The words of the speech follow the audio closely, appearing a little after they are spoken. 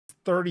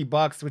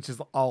$30, which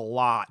is a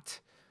lot.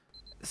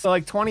 So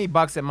like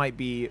 $20 it might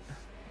be.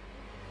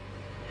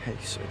 Hey,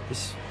 so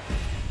this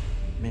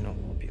may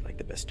not be like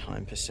the best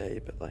time per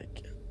se, but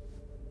like.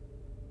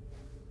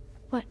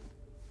 What?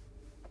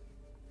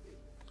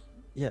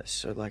 Yeah,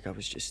 so like I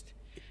was just.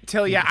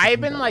 Till yeah,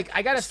 I've been like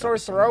I got a sore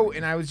throat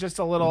and I was just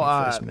a little when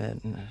we first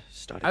met and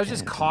started I was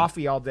just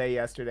coffee all day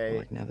yesterday.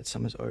 Like now that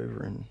summer's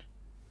over and.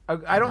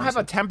 I don't have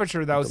a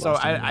temperature though, so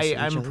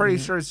I'm pretty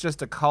sure it's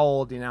just a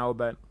cold, you know.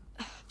 But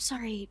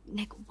sorry,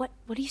 Nick. What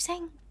are you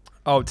saying?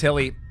 Oh,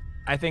 Tilly,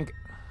 I think.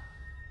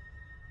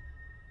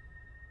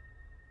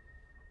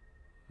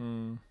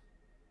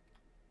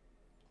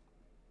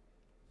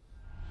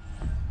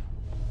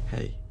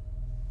 Hey,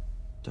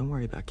 don't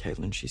worry about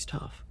Caitlin. She's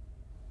tough.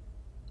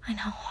 I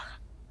know.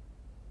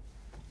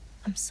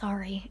 I'm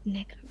sorry,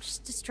 Nick. I'm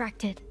just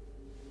distracted.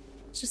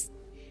 Just.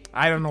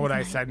 I don't know what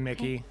I said,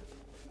 Mickey.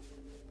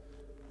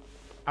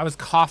 I was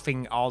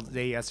coughing all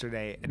day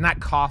yesterday.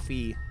 Not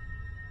coffee.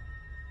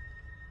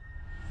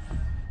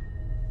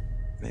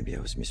 Maybe I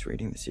was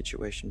misreading the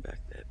situation back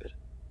there, but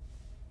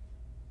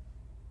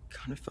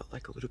kind of felt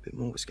like a little bit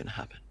more was gonna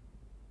happen.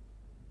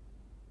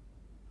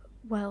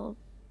 Well,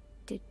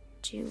 did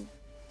you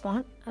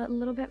want a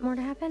little bit more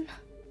to happen?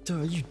 Duh,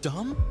 are you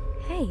dumb?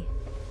 Hey.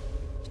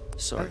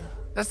 Sorry.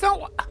 That's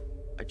not what...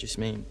 I just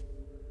mean...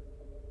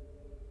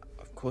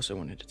 Of course I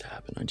wanted it to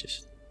happen, I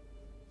just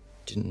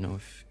didn't know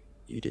if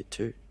you did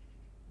too.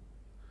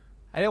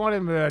 I didn't want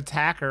him to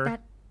attack her.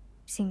 That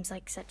seems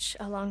like such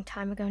a long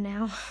time ago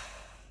now.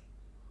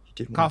 You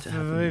did want it to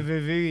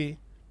happen.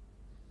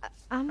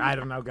 I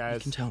don't know, guys. You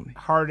can tell me.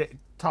 Harding.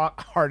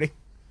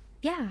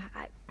 Yeah,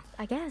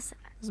 I guess.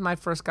 This is my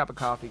first cup of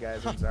coffee,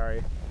 guys. I'm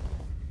sorry.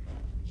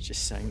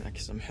 Just saying that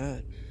because I'm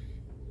hurt.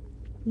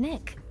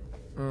 Nick.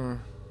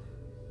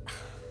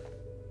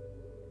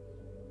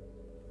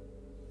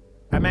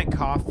 I meant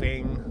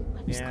coughing.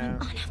 What's Yeah.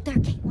 going on out there,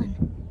 Caitlin?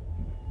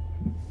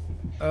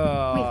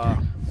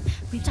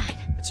 We've died.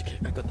 It's okay.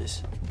 I got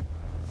this.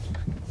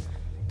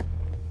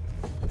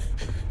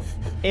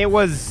 That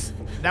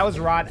was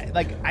Rod.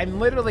 Like, I'm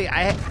literally,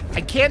 I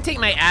can't take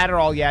my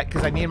Adderall yet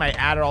because I need my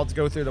Adderall to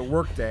go through the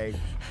workday.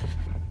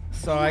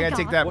 So I gotta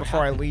take that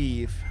before I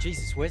leave.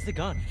 Jesus, where's the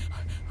gun?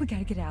 We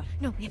gotta get out.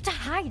 No, we have to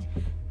hide.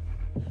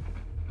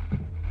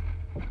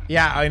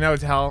 Yeah, I know,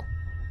 Tell.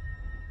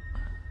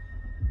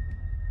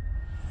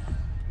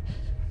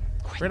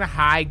 We're gonna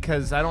hide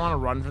because I don't want to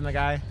run from the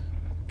guy.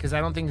 Because I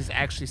don't think he's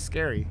actually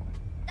scary.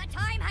 The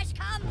time has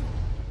come.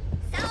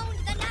 Sound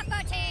the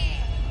Napperty.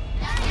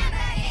 The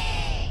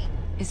Napperty.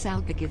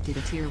 Isalga gifted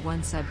a tier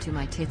 1 sub to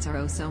My Tits Are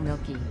Oh So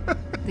Milky.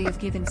 They have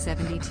given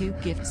 72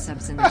 gift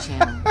subs in the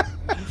channel.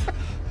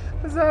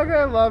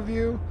 Isalga, I love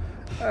you.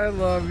 I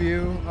love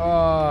you.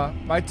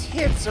 My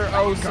tits are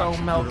oh so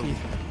milky.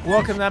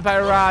 Welcome that by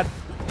Rod.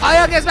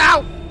 Oh, guess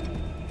out!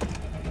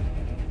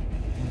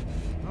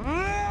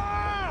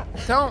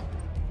 Don't.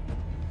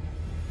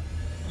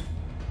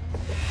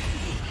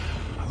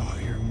 Oh,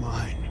 you're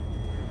mine.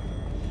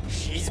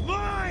 She's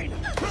mine!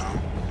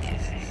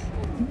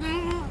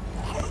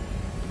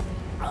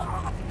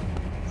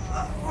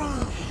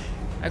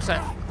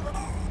 Excellent.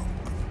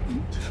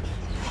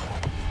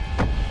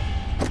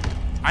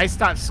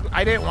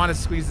 I didn't want to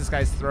squeeze this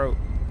guy's throat.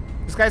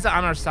 This guy's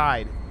on our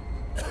side.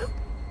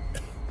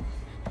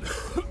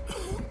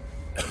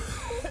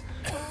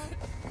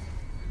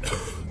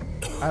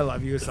 I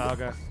love you,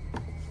 Saga.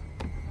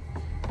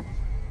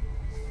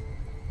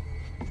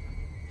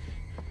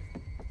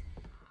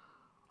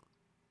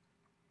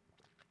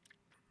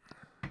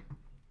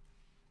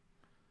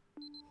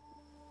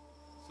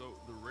 So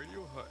the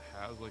Radio Hut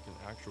has like an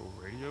actual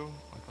radio?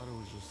 I thought it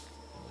was just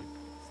like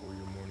for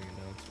your morning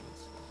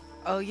announcements.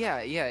 Oh yeah,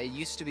 it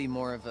used to be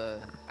more of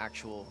a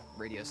actual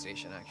radio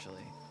station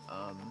actually.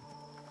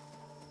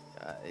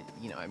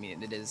 You know, I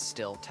mean, it is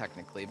still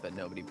technically, but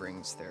nobody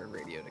brings their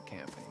radio to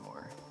camp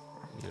anymore.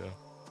 Yeah.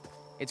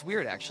 It's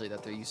weird actually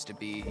that there used to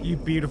be. You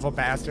beautiful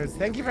bastards.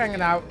 Thank you for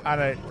hanging out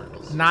on a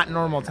not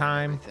normal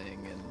time.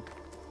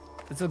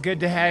 It's so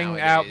good to hang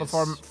out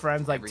before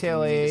friends like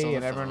Tilly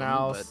and everyone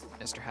else.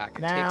 Mr.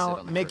 Hackett now, takes it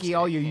on the Mickey, first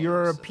all day you of camp,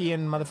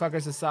 European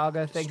motherfuckers of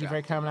Saga, thank you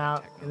for coming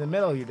out in the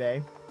middle of your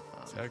day.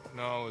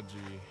 Technology,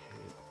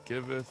 it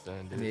giveth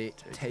and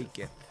it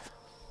taketh.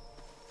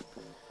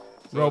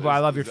 So Robo, I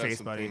love your is that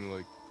face, buddy. something,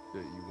 like,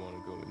 that you want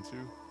to go into?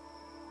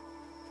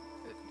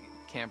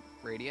 Camp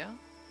radio?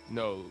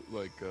 No,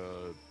 like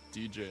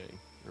DJing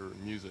or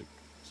music,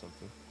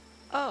 something.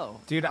 Oh.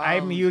 Dude,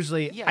 I'm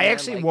usually. yeah, I I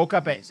actually like woke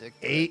up at music,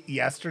 8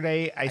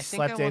 yesterday. I think I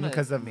slept in wanna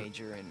because of.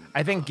 major in,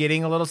 I think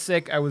getting a little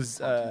sick. I was.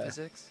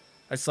 physics?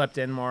 I slept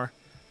in more.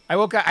 I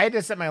woke up. I had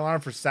to set my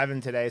alarm for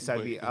 7 today, so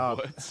I'd be up.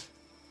 What?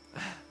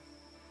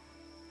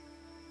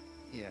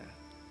 Yeah.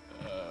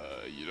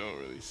 You don't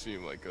really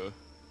seem like a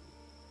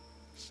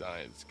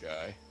science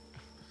guy.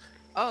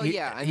 Oh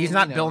yeah, I he's mean,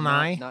 not you know, Bill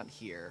Nye? Not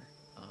here.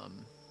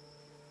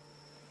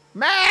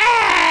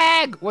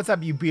 Meg! What's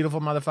up, you beautiful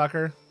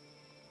motherfucker?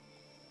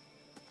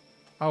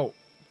 Oh,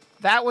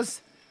 that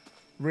was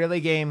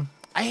really game.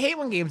 I hate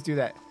when games do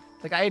that.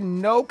 Like, I had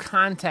no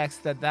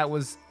context that that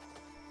was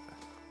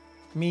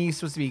me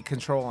supposed to be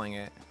controlling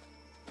it.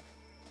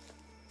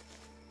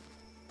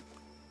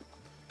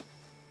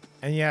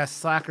 And yeah,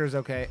 Slacker's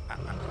okay.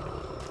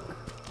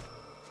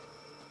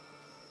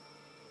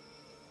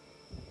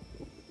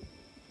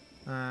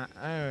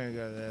 I'm gonna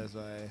go this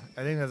way.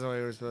 I think that's the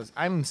way we're supposed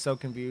to. I'm so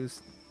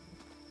confused.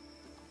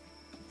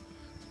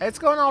 It's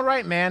going all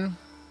right, man.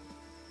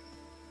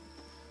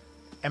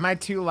 Am I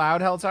too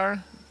loud,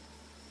 Heltar?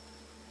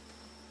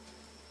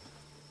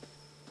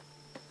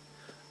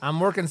 I'm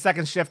working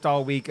second shift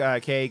all week,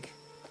 Cake.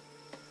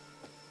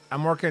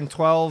 I'm working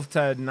 12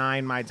 to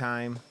 9 my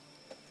time.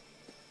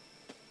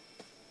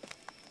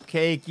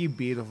 Cake, you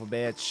beautiful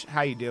bitch.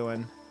 How you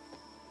doing?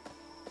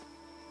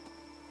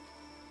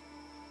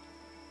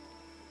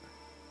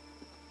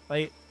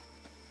 Like,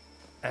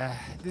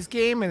 this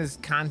game and its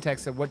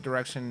context of what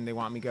direction they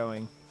want me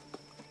going.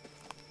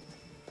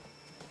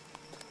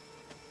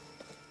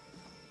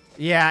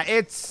 Yeah,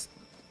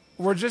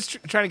 we're just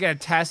trying to get a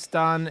test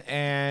done,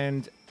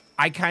 and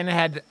I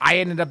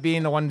ended up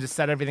being the one to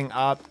set everything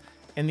up,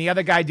 and the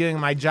other guy doing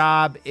my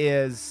job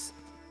is,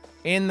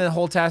 in the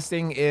whole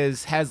testing,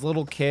 has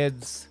little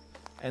kids,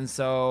 and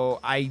so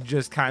I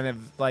just kind of,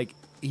 like,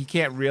 he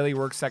can't really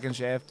work second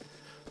shift.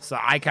 So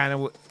I kind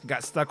of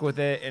got stuck with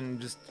it and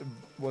just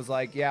was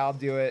like, yeah, I'll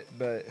do it.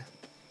 But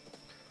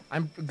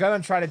I'm going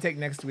to try to take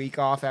next week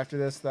off after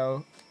this,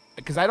 though.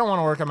 Because I don't want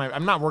to work on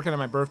I'm not working on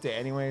my birthday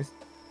anyways.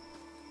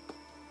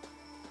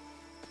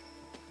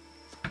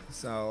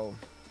 So.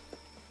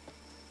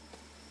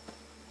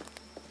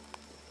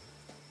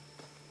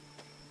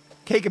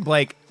 Cake and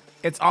Blake.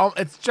 It's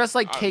just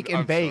like Cake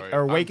and Bake,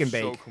 or Wake and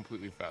Bake. I'm so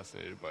completely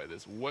fascinated by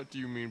this. What do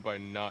you mean by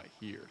not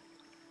here?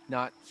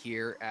 Not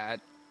here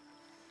at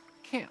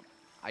camp.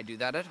 I do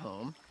that at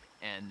home,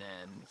 and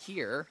then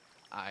here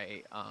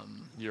I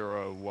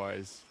You're a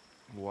wise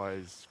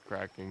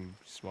cracking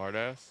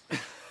smartass.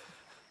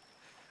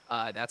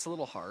 That's a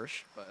little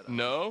harsh, but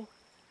No.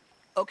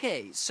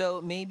 Okay,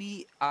 so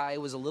maybe I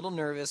was a little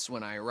nervous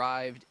when I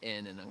arrived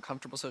in an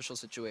uncomfortable social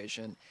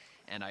situation,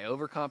 and I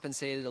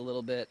overcompensated a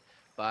little bit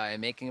by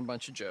making a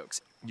bunch of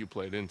jokes. You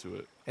played into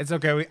it. It's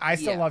okay. I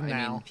still love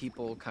now. I mean,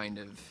 people kind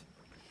of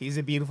He's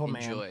a beautiful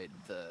man. enjoyed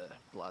the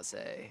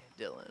blasé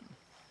Dylan.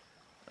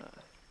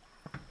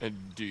 And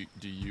do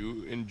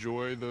you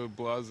enjoy the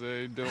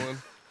blasé Dylan?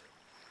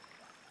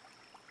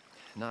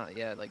 Not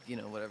yet, like, you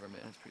know, whatever,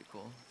 man. It's pretty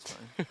cool.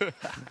 It's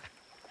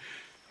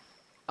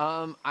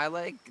fine. I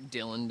like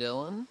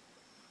Dylan.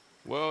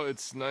 Well,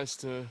 it's nice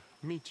to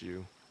meet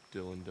you,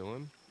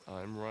 Dylan.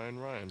 I'm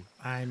Ryan.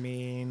 I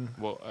mean.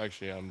 Well,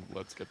 actually,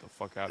 let's get the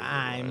fuck out of here.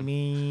 I Ryan.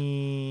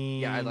 mean.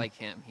 Yeah, I like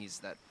him.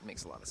 That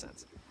makes a lot of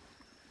sense.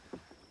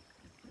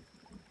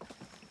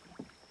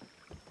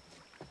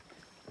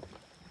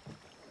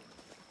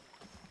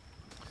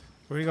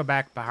 We're gonna go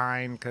back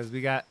behind because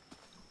we got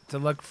to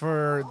look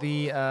for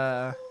the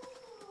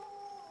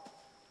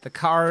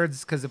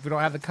cards. Because if we don't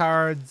have the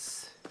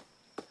cards,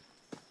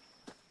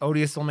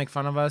 Odious will make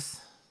fun of us.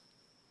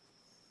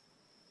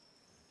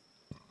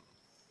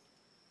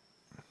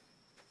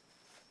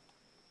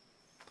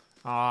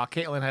 Aw,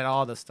 Caitlin had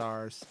all the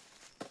stars.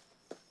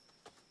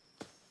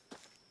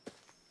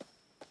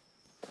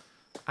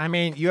 I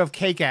mean, you have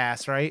cake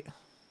ass, right?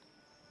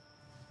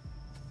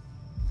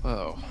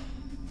 Oh.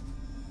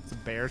 It's a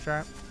bear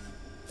trap.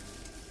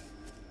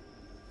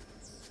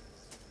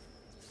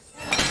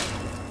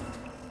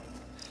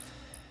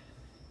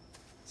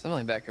 Something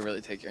like that could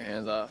really take your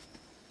hands off.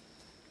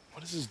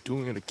 What is this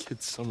doing at a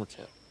kid's summer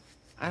camp?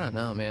 I don't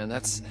know, man.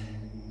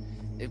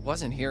 It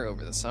wasn't here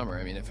over the summer.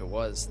 I mean, if it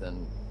was,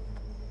 then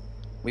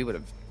we would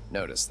have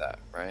noticed that,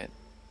 right?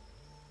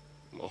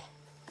 Well,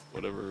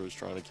 whatever it was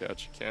trying to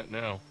catch, you can't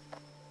now.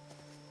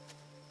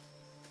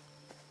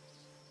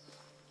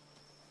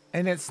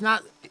 And it's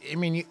not, I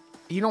mean,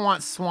 you don't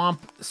want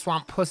swamp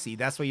pussy.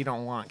 That's what you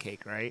don't want,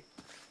 Cake, right?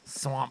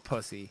 Swamp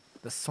pussy.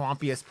 The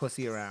swampiest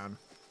pussy around.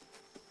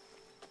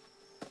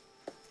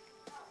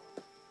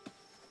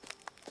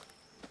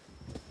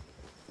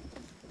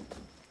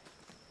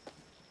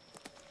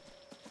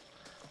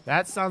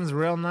 That sounds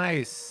real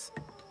nice.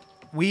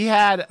 We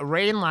had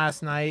rain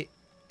last night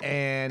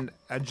and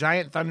a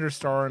giant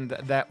thunderstorm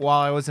that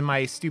while I was in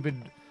my stupid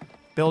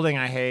building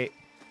I hate,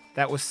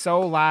 that was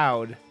so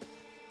loud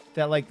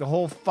that like the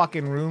whole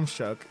fucking room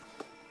shook.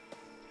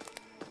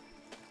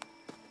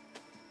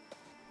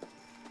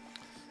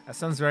 That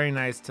sounds very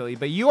nice, Tilly.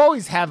 But you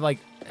always have like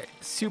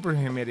super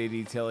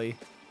humidity, Tilly.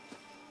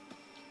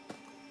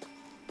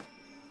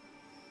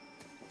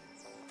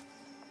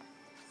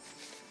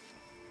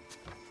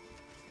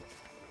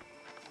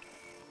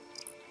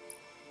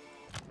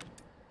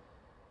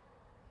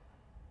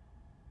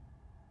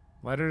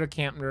 Letter to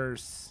camp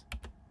nurse.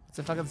 What's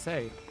it fucking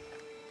say?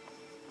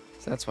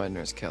 So that's why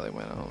Nurse Kelly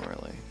went home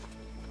early.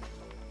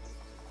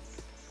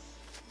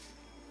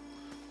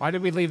 Why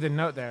did we leave the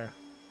note there?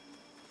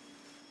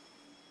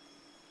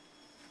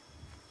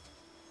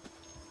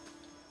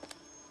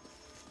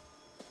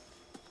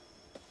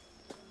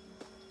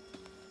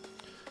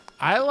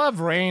 I love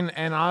rain,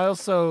 and I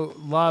also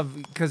love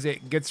because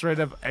it gets rid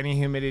of any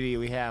humidity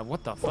we have.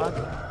 What the fuck?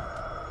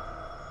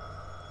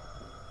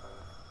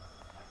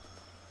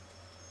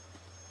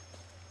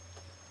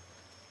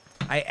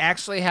 I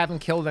actually haven't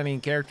killed any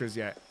characters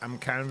yet. I'm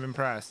kind of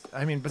impressed.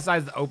 I mean,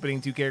 besides the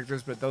opening 2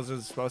 characters, but those are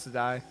supposed to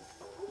die.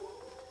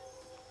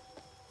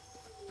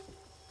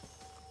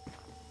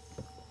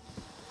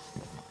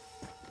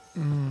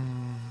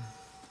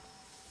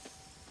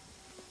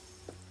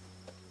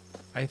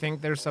 I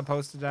think they're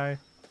supposed to die.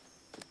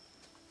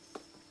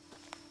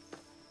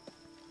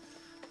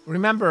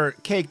 Remember,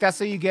 Cake, that's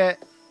what you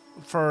get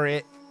for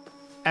it.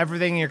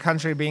 Everything in your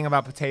country being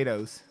about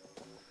potatoes.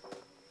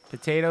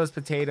 Potatoes,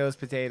 potatoes,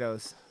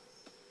 potatoes.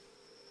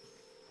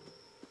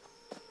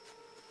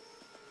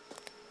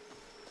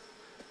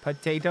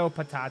 Potato,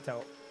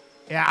 potato.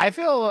 Yeah, I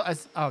feel...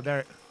 oh,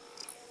 there...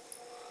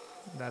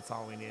 That's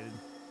all we needed.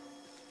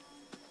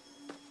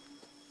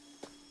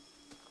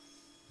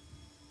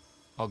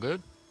 All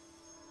good?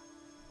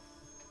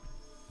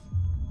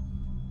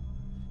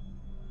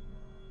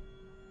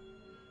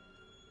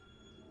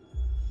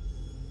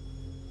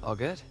 All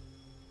good?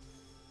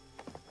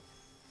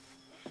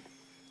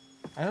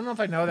 I don't know if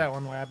I know that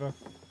one, Wabba.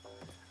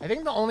 I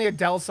think the only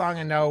Adele song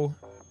I know,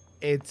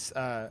 it's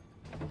The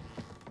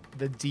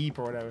Deep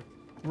or whatever.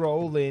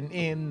 Rolling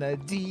in the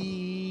deep.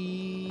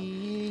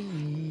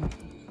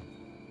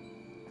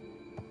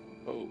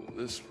 Oh,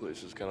 this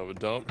place is kind of a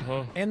dump,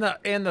 huh? And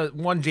the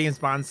one James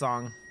Bond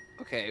song.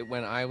 Okay,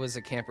 when I was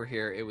a camper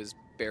here, it was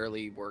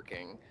barely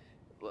working.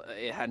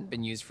 It hadn't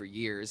been used for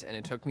years, and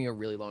it took me a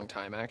really long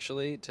time,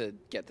 actually, to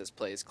get this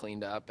place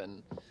cleaned up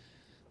and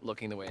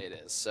looking the way it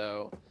is.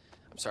 So,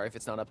 I'm sorry if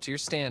it's not up to your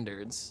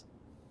standards,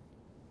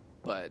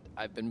 but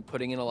I've been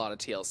putting in a lot of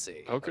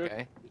TLC.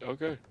 Okay.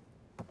 Okay.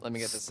 Let me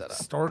get this set up.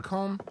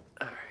 Stockholm?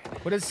 All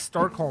right. What is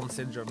Stockholm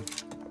syndrome?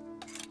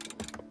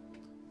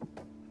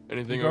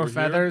 Anything You grow over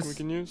feathers? here we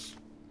can use?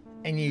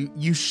 And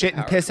you shit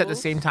and Power piss at the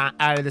tools? same time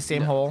out of the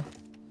same hole?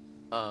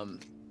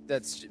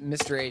 That's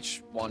Mr.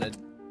 H wanted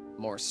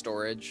more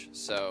storage,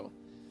 so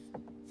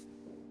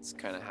it's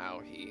kind of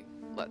how he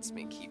lets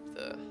me keep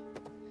the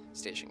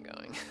station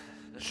going.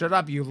 Shut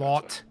up, you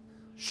lot.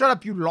 Shut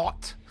up, you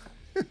lot.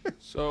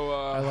 So,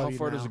 love how you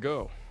far does now. it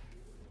go?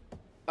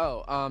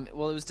 Oh,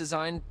 well, it was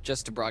designed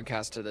just to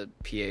broadcast to the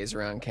PAs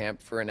around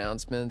camp for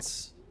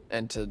announcements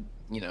and to,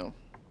 you know,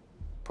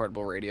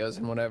 portable radios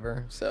and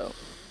whatever. So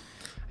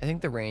I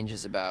think the range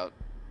is about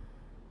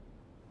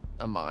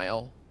a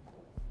mile.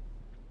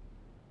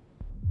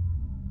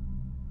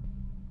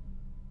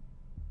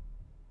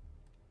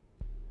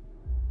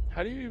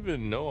 How do you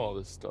even know all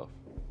this stuff?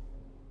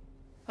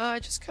 I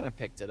just kind of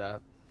picked it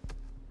up.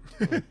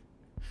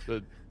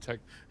 The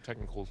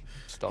technical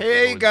stuff.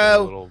 Here has you always been a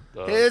go. little,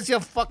 Here's your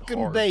fucking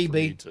hard for me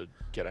baby. to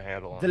get a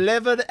handle on.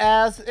 Delivered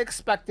as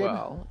expected.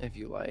 Well, if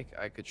you like,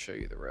 I could show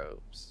you the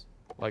ropes.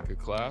 Like a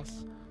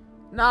class?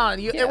 Nah,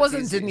 Yeah, it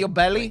wasn't it's in easy. your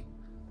belly. Like,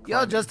 You're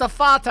climbing. just a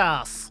fat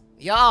ass.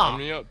 Yeah. Sign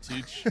me up,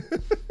 teach.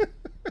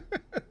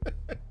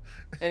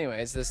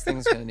 Anyways, this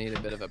thing's gonna need a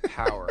bit of a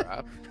power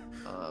up,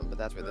 but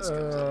that's where this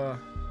comes in.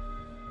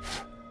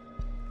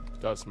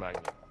 Dust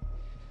magnet.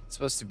 It's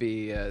supposed to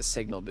be a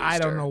signal booster. I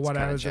don't know It's what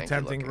I kinda was janky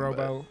attempting, looking,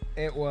 Robo.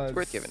 It was.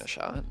 but It's worth giving a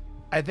shot.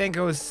 I think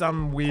it was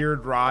some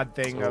weird rod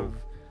thing So, of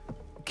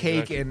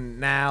Cake actually and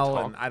Nal,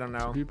 talk and I don't to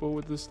know. people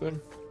with this thing?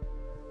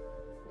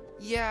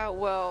 Yeah,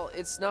 well,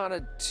 it's not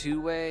a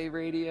two-way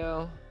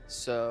radio,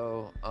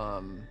 so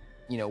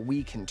you know,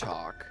 we can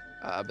talk,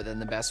 but then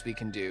the best we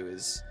can do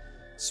is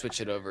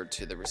switch it over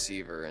to the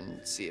receiver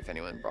and see if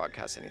anyone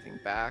broadcasts anything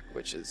back,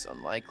 which is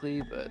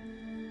unlikely, but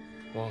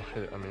Well,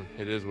 I mean,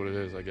 it is what it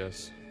is, I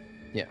guess.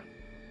 yeah.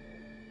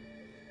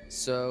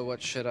 So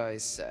what should I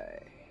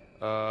say?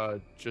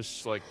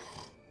 Just like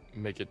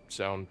make it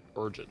sound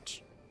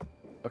urgent.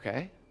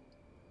 Okay.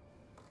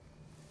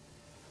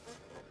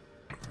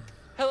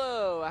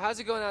 Hello, how's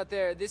it going out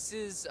there? This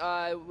is,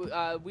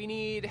 we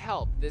need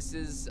help. This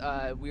is,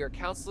 we are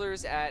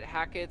counselors at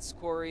Hackett's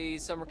Quarry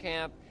Summer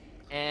Camp,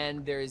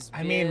 and there's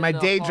I mean, been my a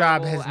day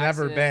job horrible has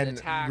never accident, been an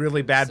attack,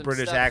 really bad some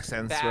British stuff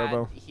accents, bad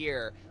Robo.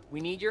 Here,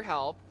 we need your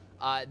help.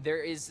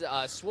 There is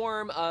a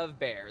swarm of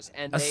bears,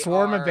 and A they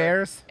swarm of are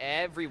bears?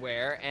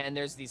 everywhere, and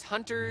there's these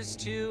hunters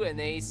too, and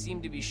they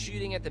seem to be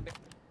shooting at the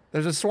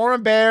There's a swarm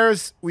of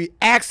bears. We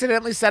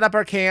accidentally set up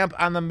our camp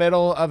on the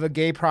middle of a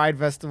gay pride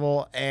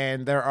festival,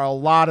 and there are a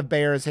lot of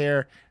bears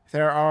here.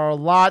 There are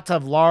lots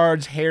of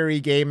large, hairy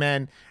gay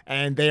men,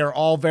 and they are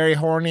all very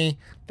horny.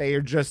 They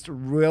are just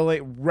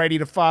really ready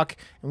to fuck,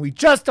 and we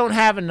just don't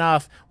have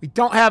enough. We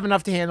don't have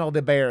enough to handle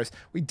the bears.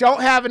 We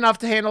don't have enough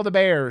to handle the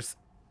bears.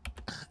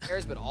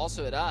 bears, but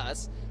also at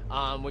us,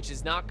 which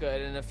is not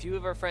good. And a few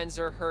of our friends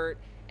are hurt,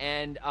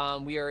 and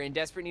we are in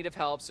desperate need of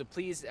help. So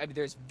please, I mean,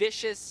 there's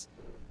vicious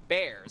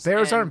bears.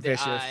 Bears and, aren't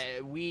vicious.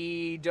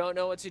 We don't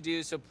know what to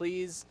do, so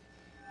please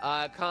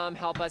come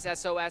help us.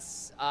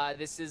 SOS.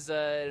 This is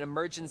an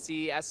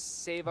emergency.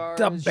 Save our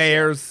The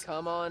bears. ship.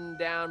 Come on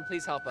down.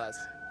 Please help us.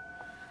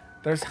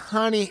 There's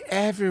honey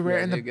everywhere,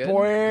 Yeah, and the they're good?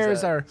 bears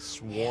Is that- are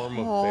Swarm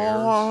of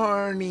bears.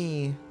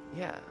 horny.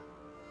 Yeah.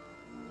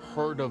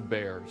 Herd of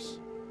bears.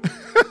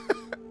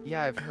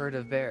 Yeah, I've heard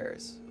of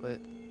bears. But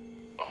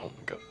Oh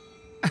my god.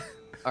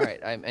 all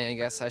right, I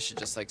guess I should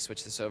just like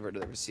switch this over to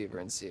the receiver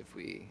and see if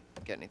we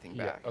get anything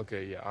Yeah. back.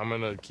 Okay. Yeah. I'm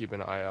gonna keep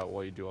an eye out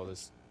while you do all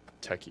this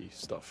techie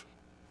stuff.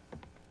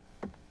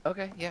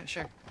 Okay. Yeah.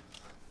 Sure.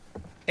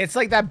 It's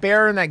like that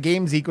bear in that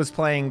game Zeke was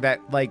playing that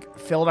like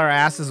filled our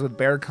asses with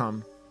bear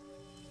cum.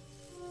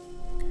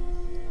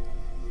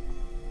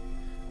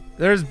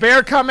 There's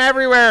bear cum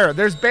everywhere.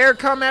 There's bear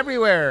cum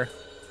everywhere.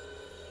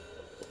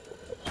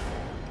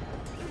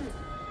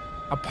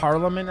 A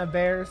parliament of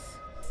bears.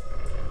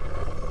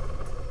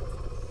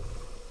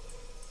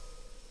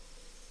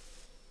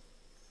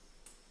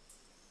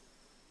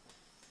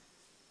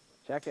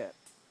 Check it.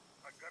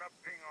 I got a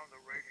ping on the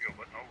radio,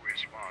 but no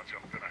response.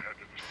 I'm gonna head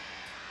to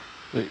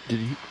the Wait, did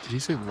he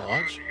say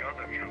lodge? the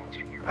other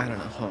counselor. I don't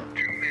know. Hold on.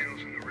 2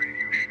 males in the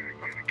radio shack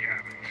near the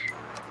cabins.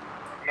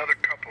 Another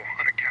couple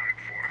unaccounted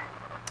for.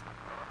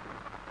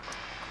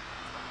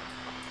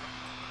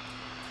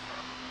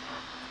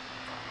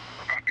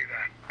 Copy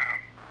that. Out.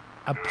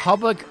 A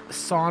public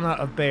sauna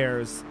of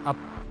bears. A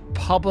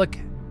public.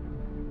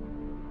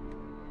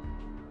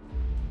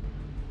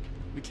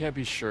 We can't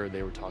be sure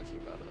they were talking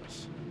about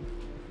us.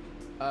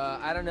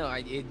 I don't know.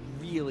 It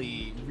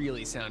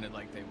really sounded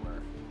like they were.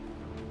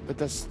 But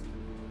that's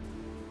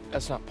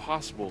not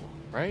possible,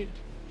 right?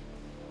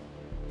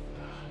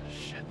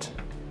 Shit.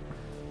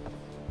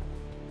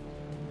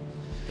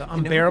 The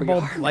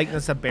unbearable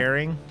likeness of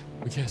bearing.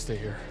 We can't stay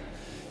here.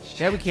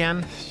 Yeah, we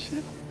can.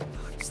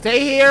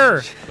 Stay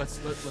here. Let's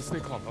stay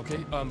calm, okay?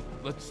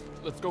 Let's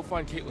go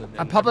find Caitlin.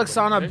 A and public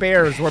everybody, sauna okay? of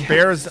bears where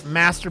bears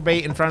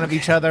masturbate in front of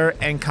each other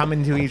and come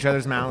into each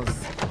other's mouths.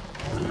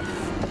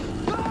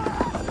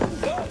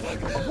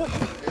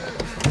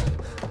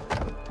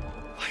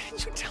 Why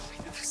didn't you tell me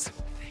there was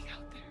something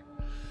out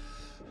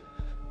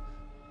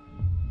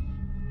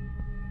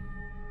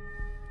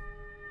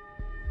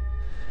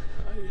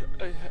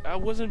there? I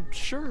wasn't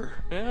sure,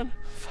 man.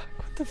 Fuck,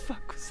 what the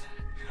fuck was that?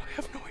 I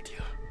have no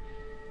idea.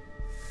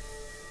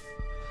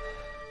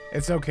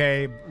 It's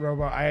okay,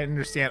 Robo. I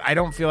understand. I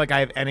don't feel like I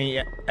have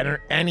any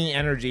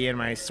energy in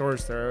my sore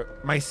throat.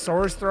 My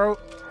sore throat?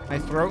 My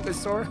throat is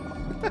sore?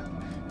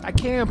 I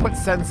can't even put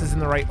sentences in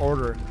the right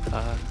order.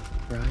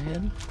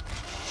 Ryan?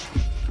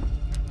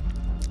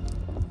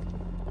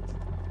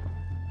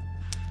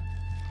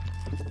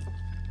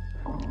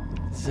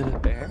 Is it a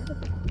bear?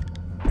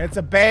 It's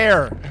a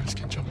bear. Bears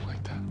can jump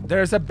like that.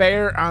 There's a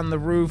bear on the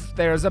roof.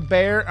 There's a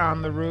bear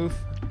on the roof.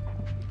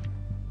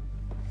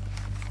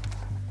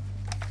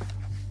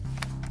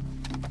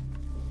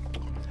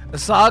 The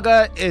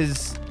Saga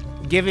is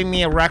giving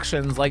me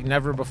erections like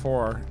never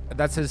before.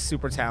 That's his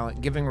super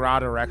talent, giving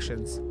Rod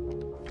erections.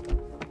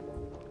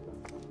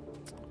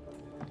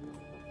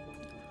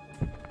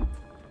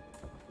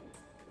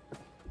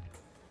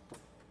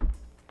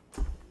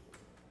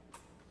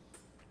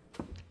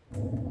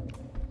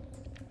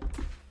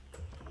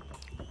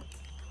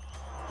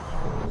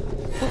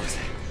 What was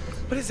that?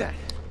 What is that?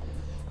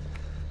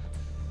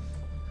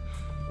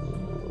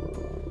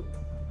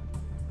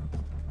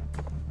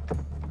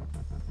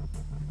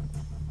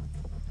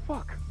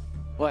 Fuck.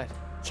 What?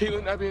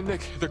 Caitlin, Abby, and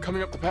Nick, they're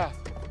coming up the path.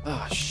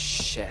 Oh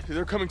shit.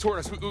 They're coming toward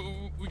us.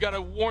 We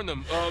gotta warn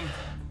them.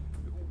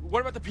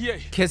 What about the PA?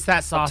 Kiss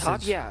that Top?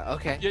 sausage. Yeah,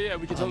 okay. Yeah,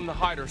 we can tell them to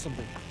hide or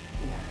something.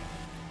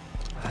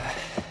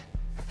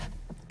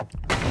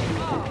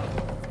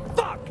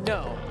 Fuck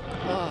no.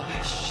 Oh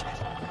shit.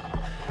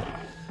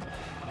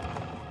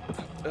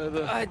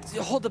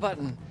 Hold the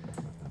button.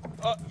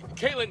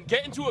 Caitlin,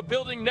 get into a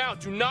building now.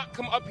 Do not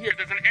come up here.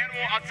 There's an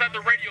animal outside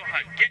the radio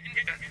hut. Get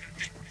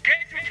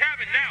into a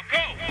cabin now.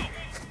 Go!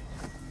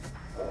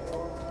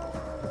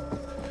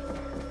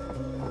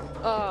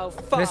 Oh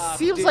fuck. This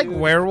seems like dude.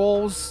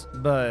 werewolves,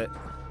 but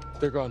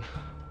They're gone.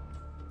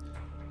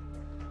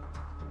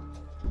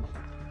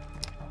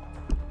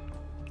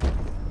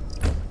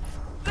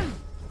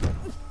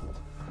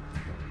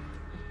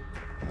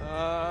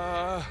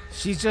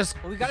 she's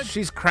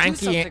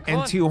cranky something. Come and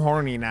on. too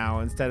horny now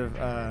instead of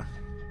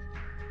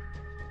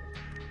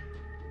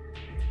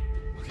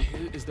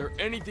Okay, is there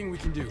anything we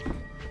can do?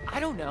 I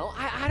don't know.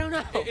 I don't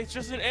know. It's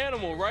just an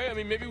animal, right? I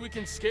mean, maybe we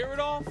can scare it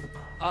off?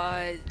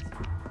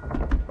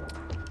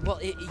 Well,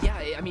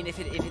 yeah. I mean, if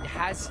it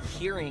has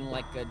hearing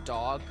like a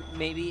dog,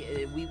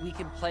 maybe we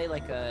can play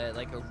like a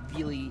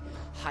really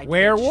high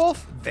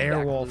werewolf?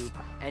 Werewolf.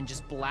 and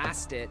just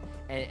blast it,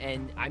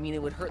 and I mean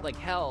it would hurt like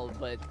hell,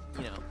 but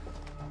you know.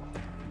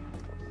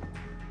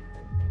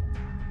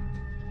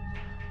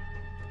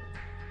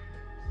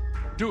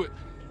 Do it.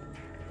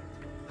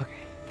 Okay.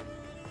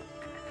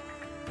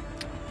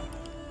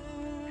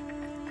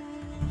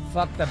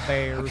 fuck the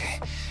bears. Okay.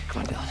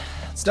 Come on,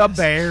 Dylan. The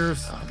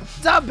bears.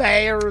 The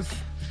bears.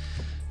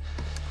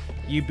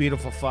 You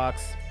beautiful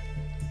fucks.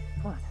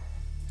 Come on.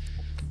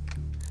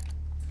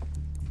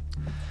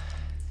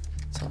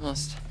 It's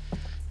almost.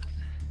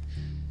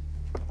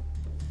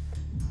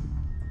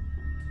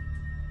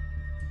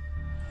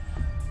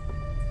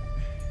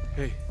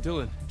 Hey,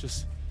 Dylan,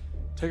 just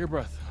Take a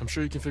breath. I'm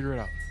sure you can figure it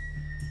out.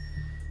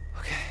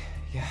 Okay,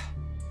 yeah.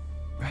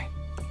 Right.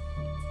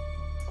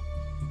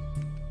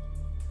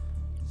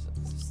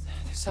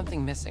 There's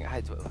something missing.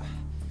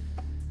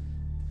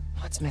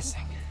 What's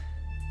missing?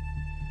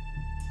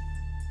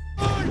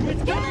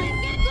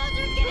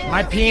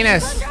 My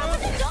penis.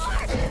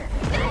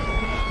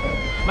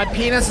 My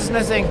penis is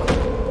missing.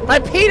 My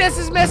penis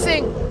is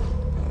missing.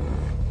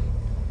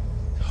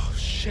 Oh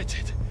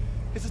shit!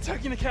 It's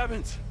attacking the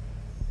cabins.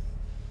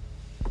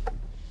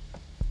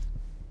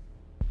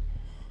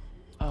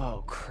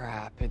 Oh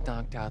crap! It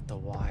knocked out the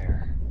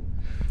wire.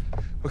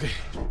 Okay,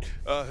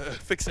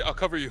 fix it. I'll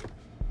cover you.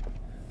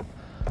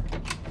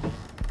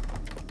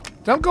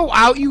 Don't go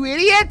out, you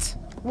idiot!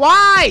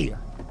 Why?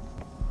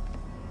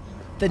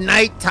 The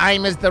night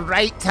time is the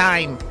right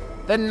time.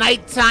 The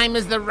night time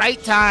is the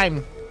right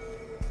time.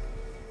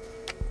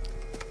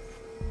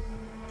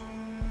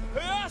 Hey,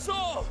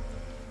 asshole!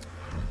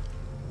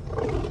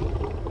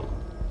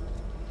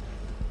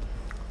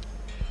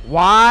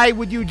 Why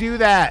would you do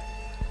that?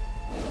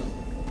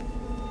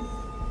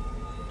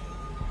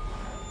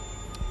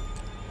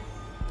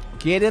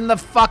 Get in the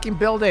fucking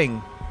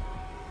building.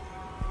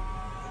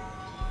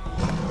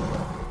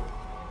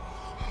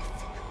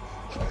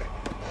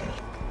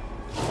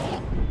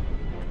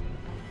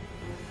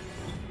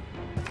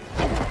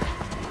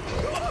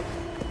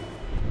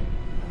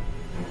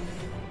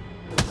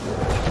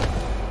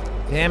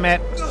 Damn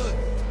it.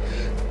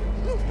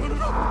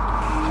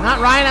 Not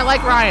Ryan, I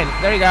like Ryan.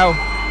 There you go.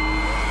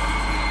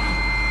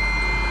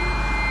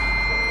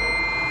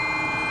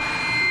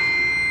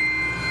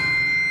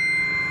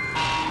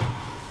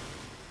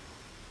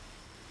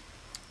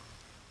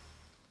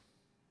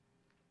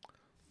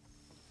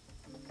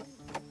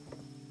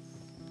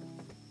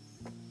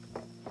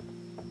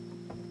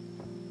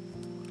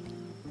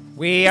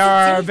 We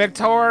are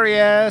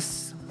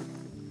victorious.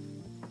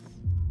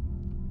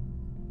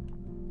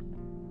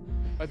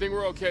 I think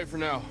we're okay for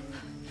now.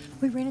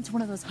 We ran into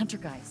one of those hunter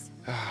guys.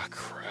 Ah,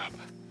 crap.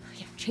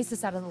 Yeah, chased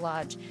us out of the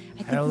lodge. I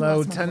think we Hello,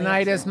 lost him on the way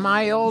tonight up. is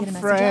my You old get a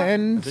message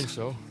friend. I think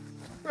so.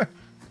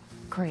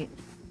 Great.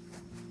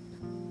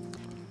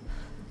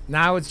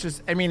 Now it's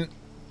just, I mean,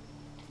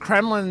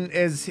 Kremlin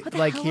is What the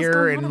like hell is here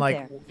going and on like,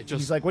 up there? It just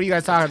he's like, what are you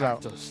guys talking about?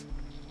 attacked us.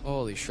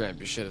 Holy shrimp!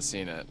 You should have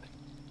seen it.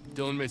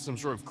 Dylan made some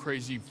sort of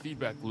crazy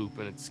feedback loop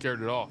and it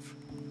scared it off.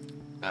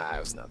 Ah, it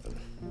was nothing.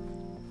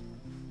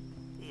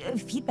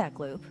 Feedback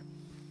loop.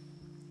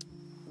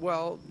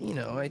 Well, you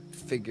know, I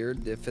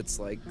figured if it's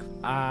like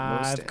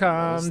I've most come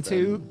animals,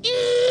 to then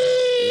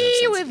eat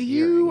sense with of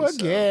you hearing, so-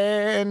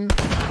 again.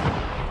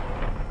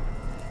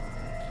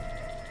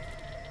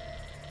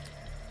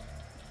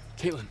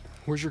 Caitlin,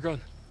 where's your gun?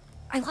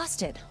 I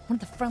lost it. One of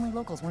the friendly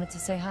locals wanted to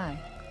say hi.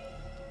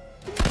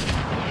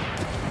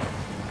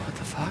 What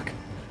the fuck?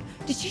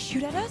 Did she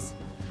shoot at us?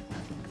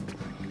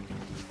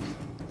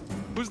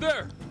 Who's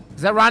there?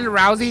 Is that Ronda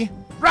Rousey?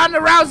 Ronda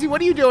Rousey, what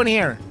are you doing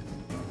here?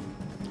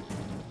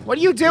 What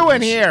are you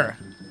doing here?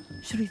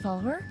 Should we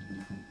follow her?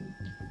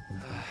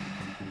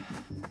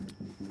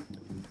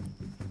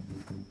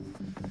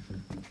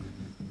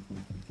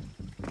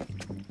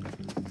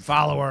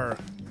 Follow her.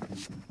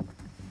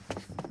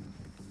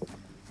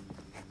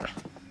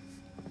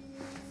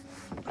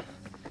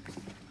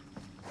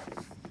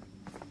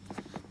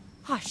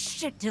 Oh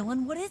shit,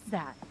 Dylan, what is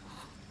that?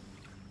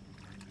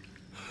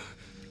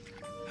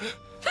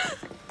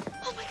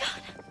 Oh my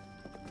god.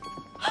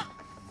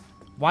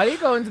 Why do you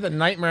go into the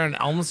Nightmare on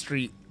Elm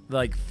Street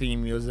like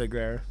theme music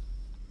there?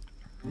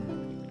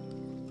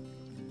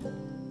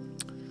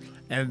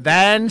 And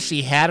then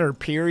she had her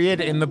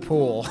period in the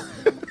pool.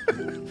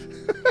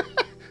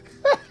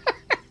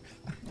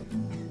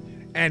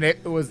 And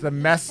it was the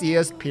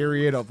messiest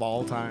period of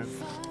all time.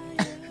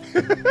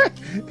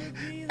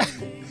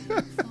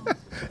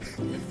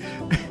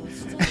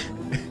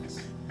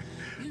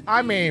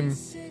 I mean,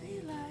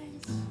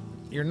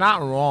 you're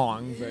not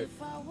wrong, but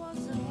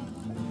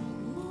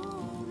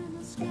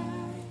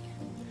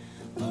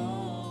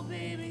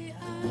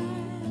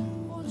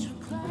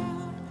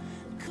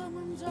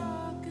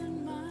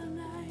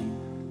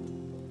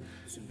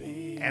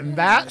and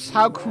that's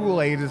how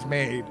Kool-Aid is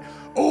made.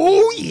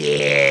 Oh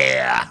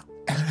yeah.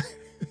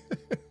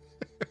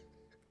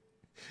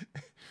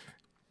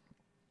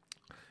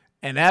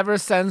 And ever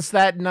since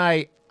that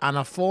night on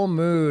a full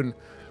moon,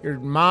 your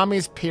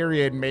mommy's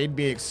period made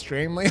me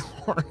extremely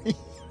horny.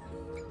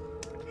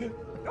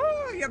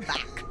 Oh, you're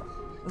back.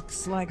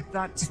 Looks like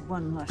that's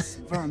one less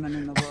vermin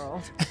in the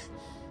world.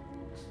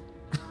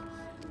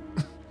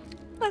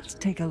 Let's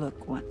take a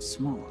look once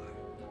more.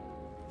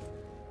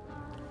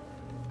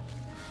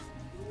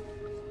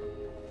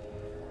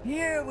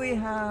 Here we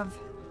have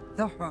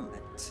the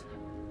hermit.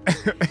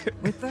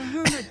 With the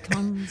hermit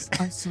comes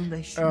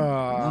isolation,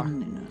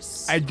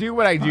 loneliness. I do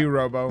what I do,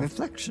 Robo.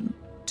 Reflection,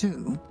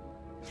 too.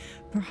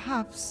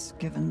 Perhaps,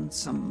 given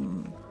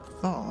some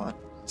thought,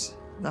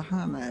 the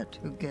hermit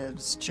who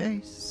gives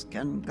chase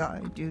can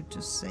guide you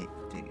to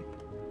safety.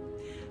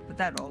 But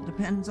that all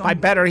depends on By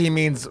better, he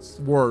means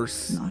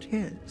worse. not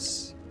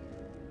his.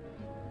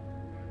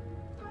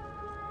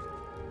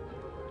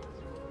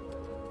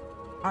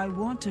 I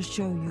want to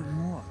show you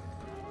more.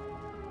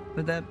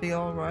 Would that be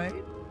all right?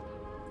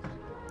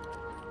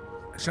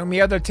 Show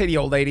me other titty,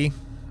 old lady.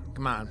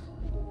 Come on.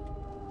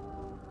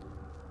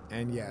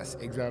 And yes,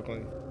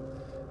 exactly.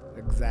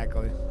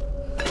 Exactly.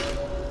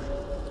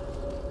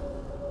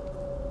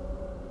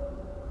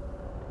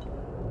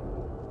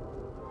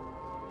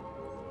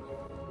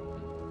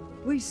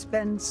 We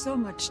spend so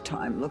much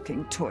time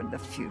looking toward the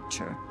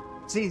future.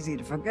 It's easy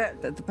to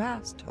forget that the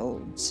past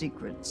holds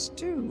secrets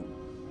too.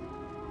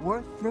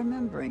 Worth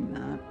remembering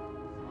that.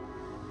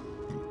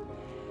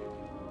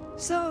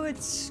 So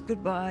it's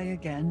goodbye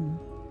again.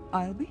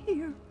 I'll be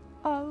here.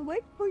 I'll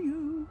wait for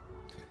you.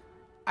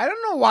 I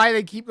don't know why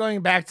they keep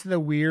going back to the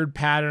weird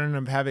pattern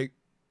of having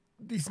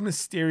these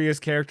mysterious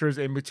characters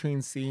in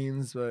between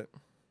scenes, but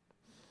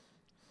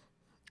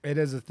it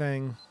is a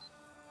thing.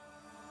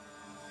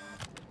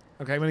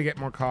 Okay, I'm gonna get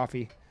more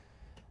coffee.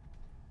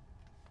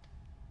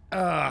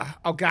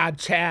 Oh God,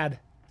 Chad.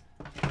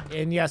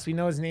 And yes, we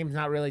know his name's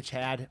not really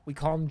Chad. We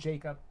call him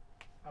Jacob.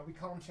 We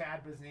call him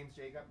Chad, but his name's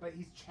Jacob. But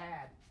he's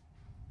Chad.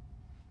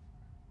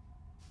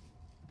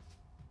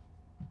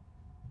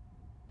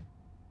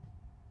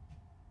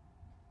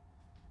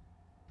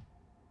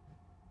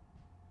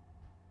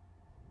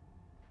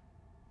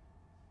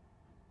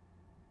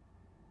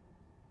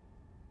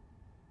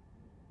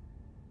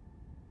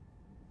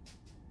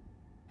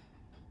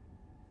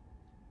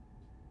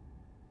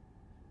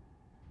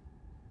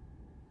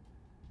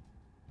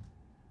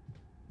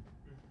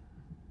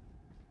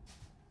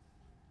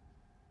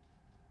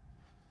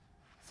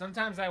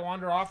 Sometimes I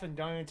wander off and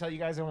don't even tell you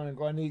guys I want to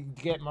go and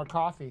get more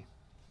coffee.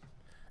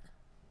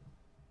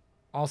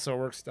 Also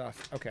work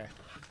stuff. Okay.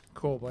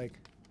 Cool, Blake.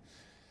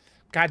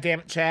 God damn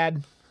it,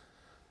 Chad.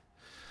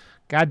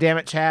 God damn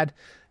it, Chad.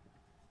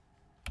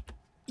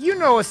 You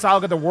know,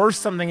 Asalga, the worse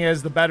something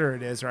is, the better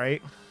it is,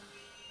 right?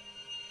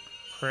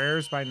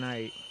 Prayers by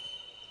night.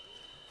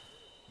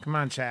 Come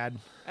on, Chad.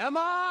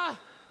 Emma!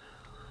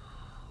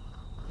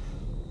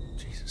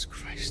 Jesus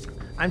Christ.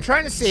 I'm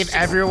trying to save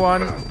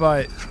everyone,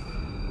 but...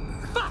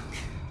 Fuck!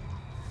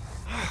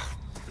 Oh,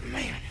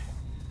 man.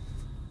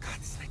 God,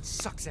 this night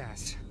sucks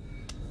ass.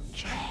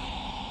 Chad.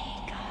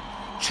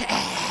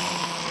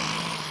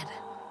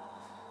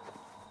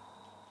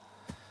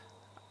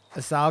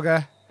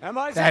 Asalga.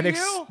 Emma, is that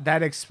you?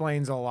 That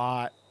explains a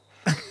lot.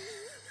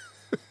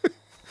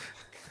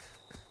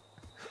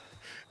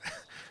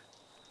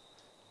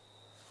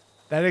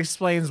 That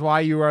explains why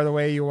you are the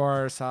way you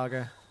are,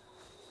 Asalga.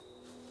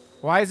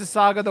 Why is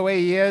Asalga the way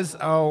he is?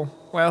 Oh,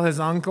 well, his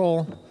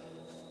uncle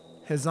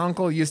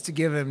used to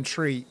give him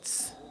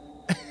treats.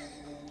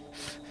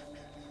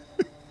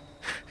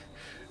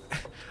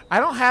 I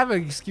don't have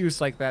an excuse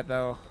like that,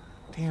 though.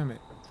 Damn it.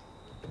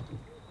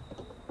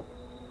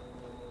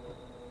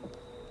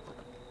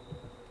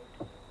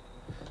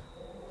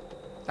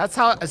 That's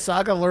how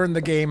Asaga learned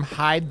the game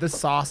Hide the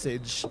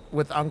Sausage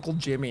with Uncle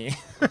Jimmy.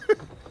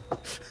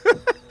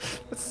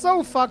 It's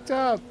so fucked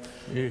up.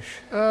 Yeesh.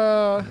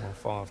 I'm gonna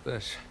fall off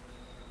this.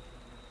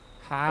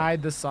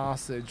 Hide the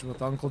Sausage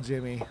with Uncle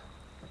Jimmy.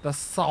 The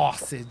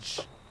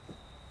sausage.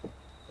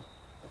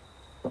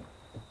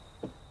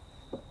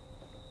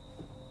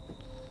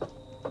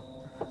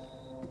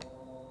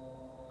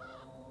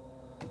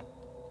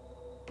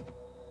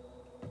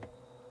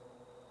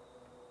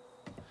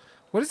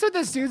 What is with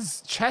this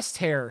dude's chest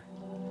hair?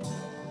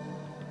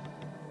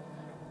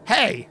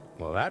 Hey!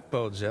 Well, that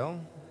bodes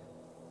ill.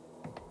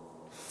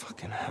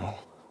 Fucking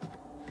hell.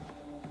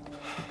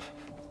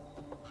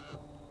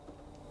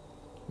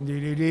 Do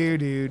do do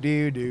do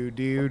do do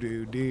do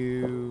do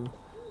do.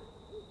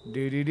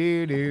 Do do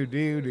do do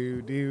do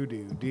do do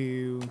do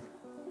do.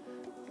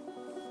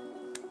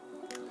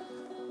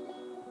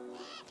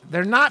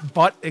 They're not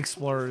butt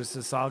explorers,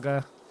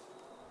 Asalga.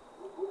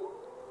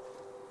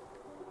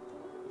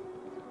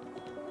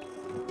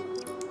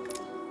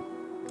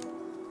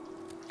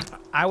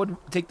 I would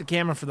take the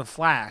camera for the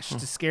flash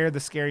to scare the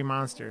scary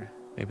monster.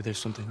 Maybe there's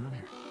something on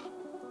here.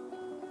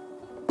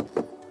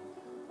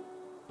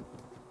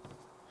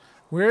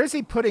 Where is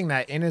he putting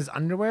that? In his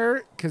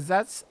underwear? Because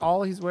that's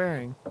all he's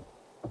wearing.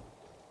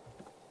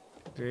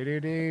 Do do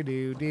do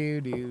do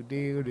do do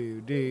do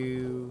do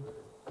do.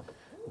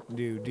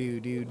 Do do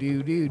do do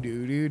do do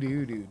do do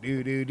do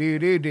do do do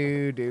do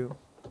do do.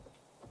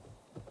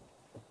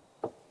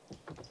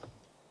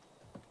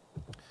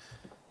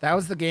 That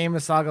was the game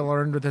Asaga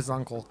learned with his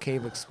uncle,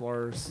 Cave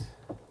Explorers.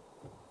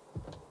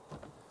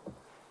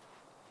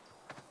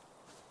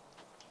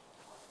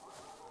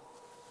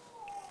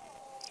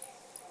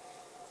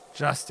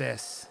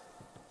 Justice.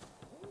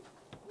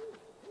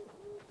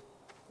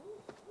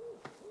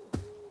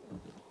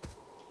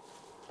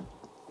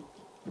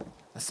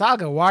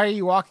 Asaga, why are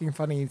you walking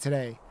funny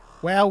today?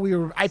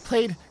 Well, I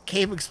played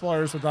Cave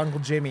Explorers with Uncle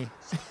Jimmy.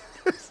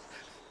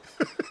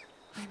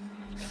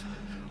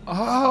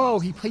 Oh,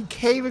 he played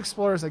Cave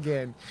Explorers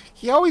again.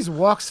 He always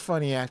walks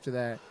funny after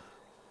that.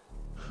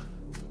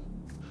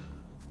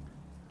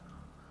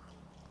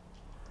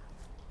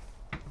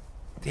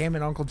 Damn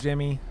it, Uncle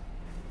Jimmy.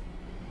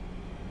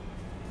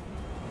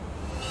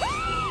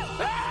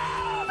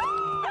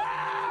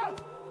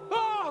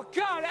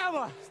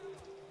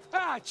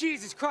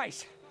 Jesus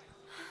Christ.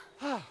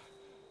 Ah.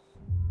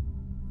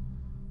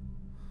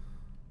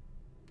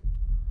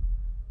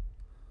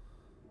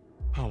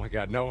 Oh my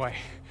God, no way.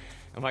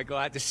 Am I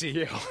glad to see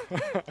you?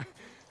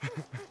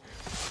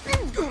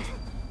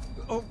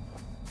 Oh,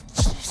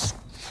 Jesus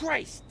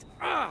Christ.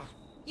 Ah.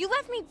 You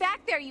left me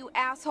back there, you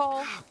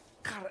asshole. Oh,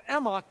 God,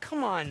 Emma,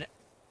 come on.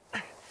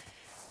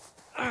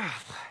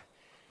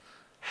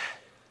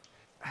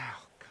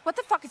 What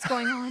the fuck is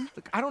going on?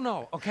 Look, I don't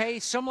know, okay?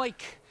 Some,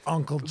 like,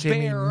 Uncle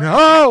Jimmy, bear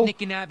no!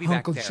 Nick and Abby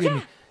Uncle back there.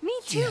 Jimmy. Yeah, me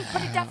too,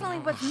 but it definitely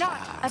was not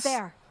a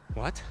bear.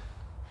 What?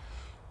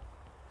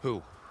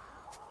 Who?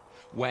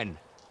 When?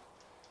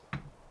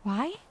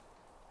 Why?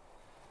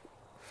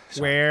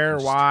 Where,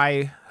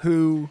 why,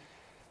 who?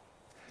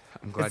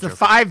 I'm glad it's the you're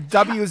 5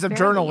 W's of Barely,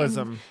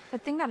 journalism. and the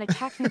thing that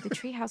attacked me at the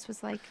treehouse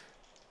was like...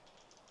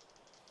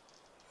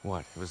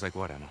 What? It was like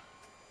what, Emma?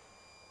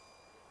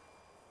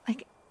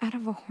 like out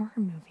of a horror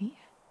movie.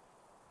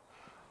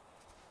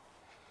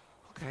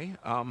 Okay,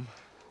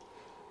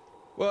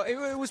 well,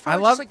 it was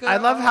probably just like I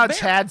love how bear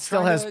Chad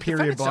still trying has to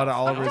period defend blood itself.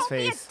 all over his Don't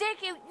be a face. dick.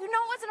 You know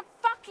it wasn't a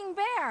fucking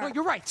bear. No,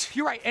 you're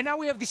right. And now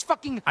we have these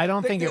fucking... I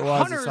don't think it was a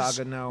hunters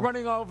saga, no.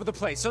 running all over the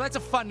place, so that's a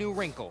fun new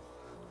wrinkle.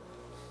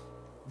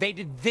 They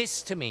did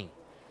this to me.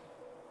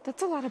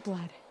 That's a lot of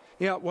blood.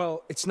 Yeah,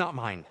 well, it's not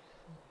mine.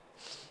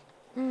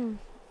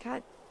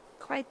 Got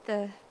quite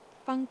the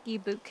funky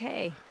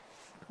bouquet.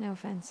 No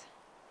offense.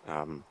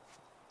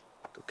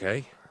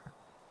 Okay.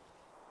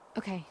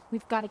 Okay,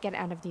 we've got to get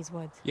out of these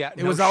woods. Yeah,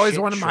 It was always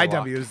one of my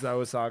W's,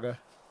 though, Saga.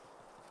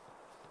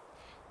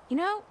 You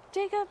know,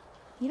 Jacob,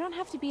 you don't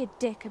have to be a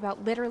dick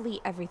about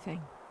literally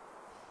everything.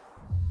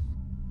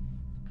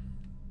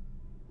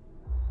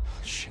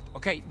 Shit.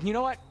 Okay, you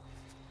know what?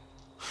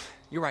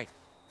 You're right.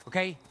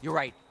 Okay? You're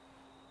right.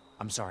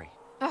 I'm sorry.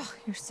 Oh,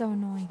 you're so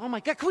annoying. Oh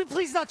my God, can we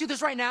please not do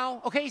this right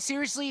now? Okay,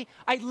 seriously?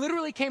 I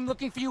literally came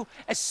looking for you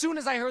as soon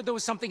as I heard there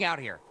was something out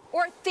here.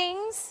 Or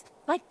things,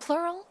 like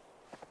plural.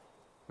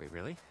 Wait,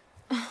 really?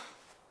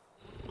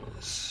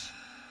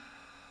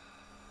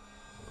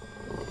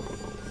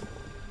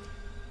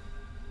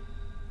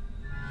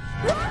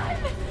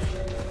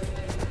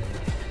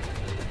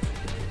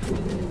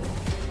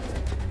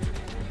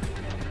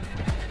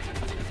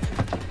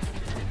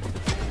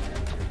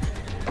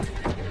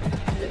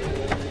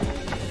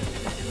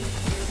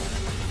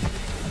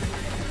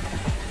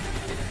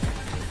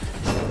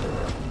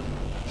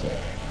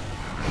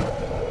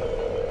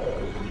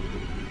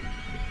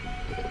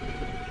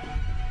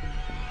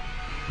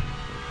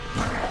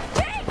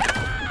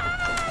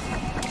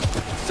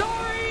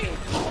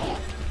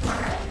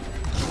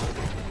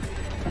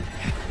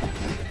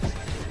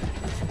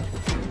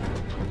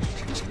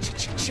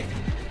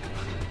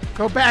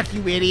 Go back,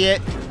 you idiot.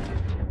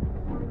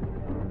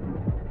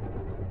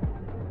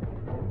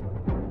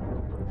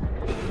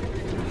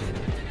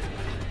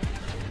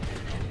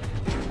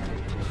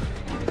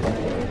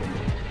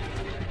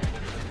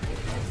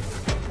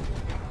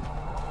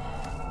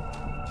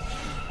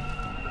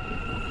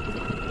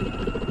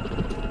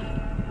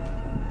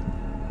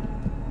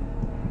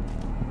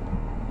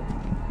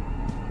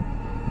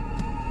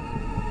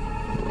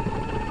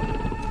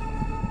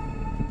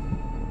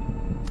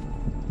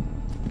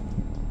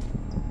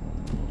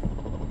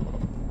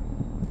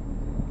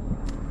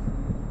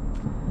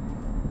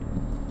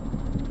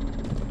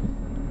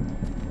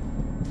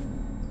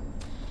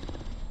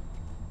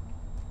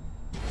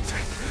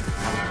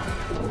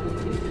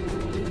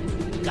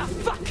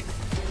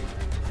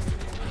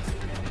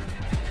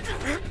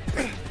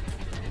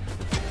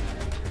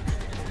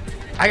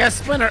 I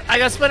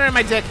got Splinter in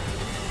my dick.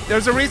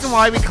 There's a reason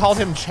why we called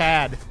him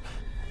Chad.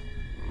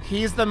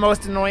 He's the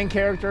most annoying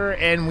character,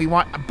 and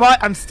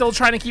but I'm still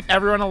trying to keep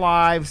everyone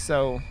alive,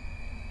 so.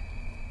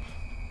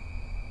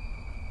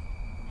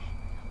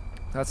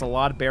 That's a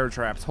lot of bear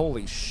traps.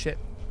 Holy shit.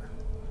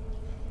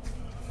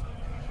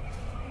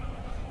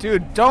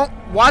 Dude, don't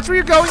watch where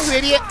you're going, you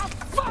idiot.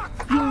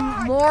 You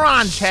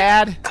moron,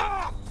 Chad.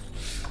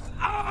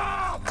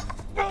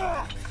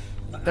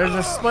 There's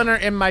a splinter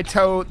in my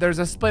toe. There's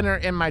a splinter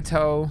in my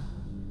toe.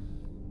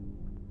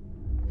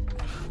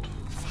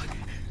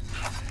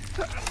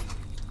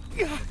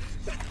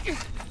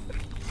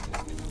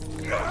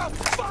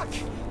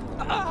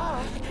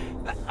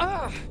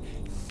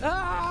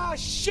 Fuck!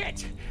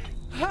 Shit!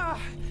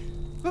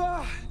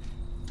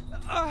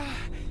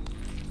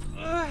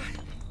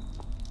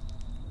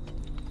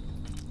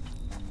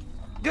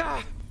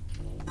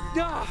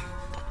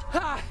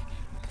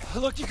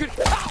 Look, you could.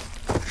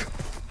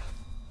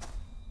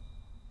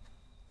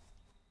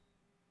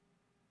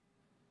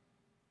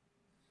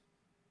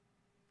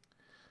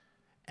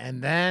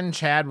 And then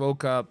Chad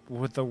woke up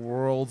with the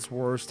world's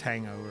worst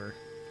hangover.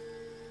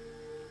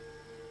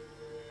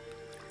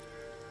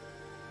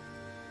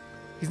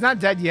 He's not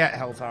dead yet,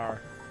 Helltower.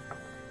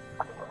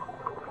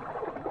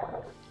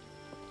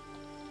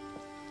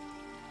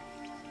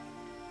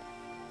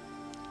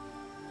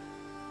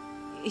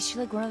 Is she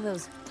like one of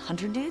those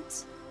hunter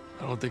dudes?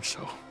 I don't think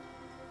so.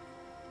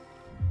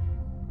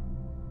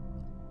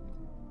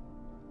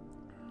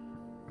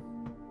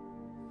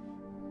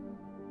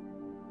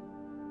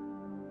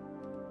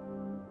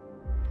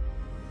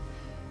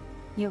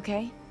 You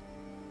okay?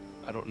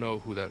 I don't know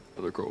who that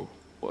other girl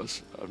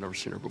was. I've never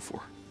seen her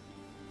before.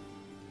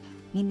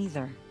 Me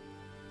neither.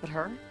 But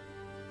her?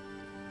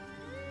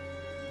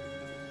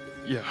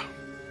 Yeah.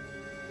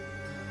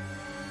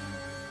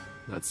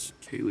 That's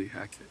Kaylee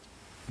Hackett.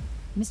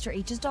 Mr.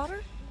 H's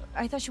daughter?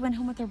 I thought she went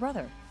home with her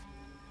brother.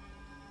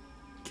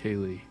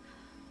 Kaylee.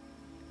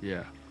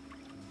 Yeah.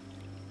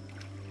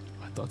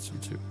 I thought so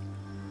too.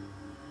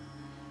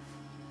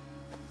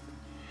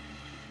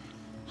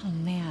 Oh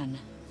man.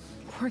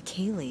 Poor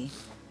Kaylee.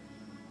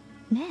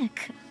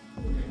 Nick.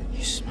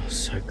 You smell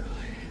so good.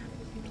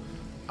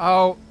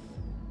 Oh.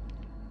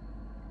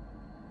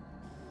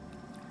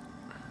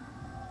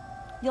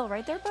 You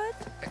alright there, bud?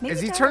 Maybe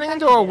Is he dial it turning back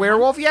into a a bit,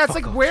 werewolf? Yeah, it's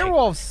Fuck like off,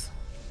 werewolves.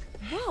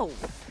 Whoa.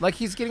 Like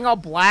he's getting all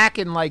black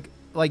and like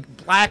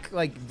black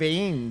like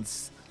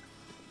veins.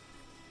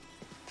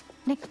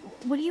 Nick,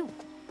 what do you...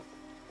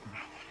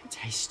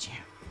 Taste you.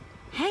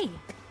 Hey!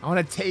 I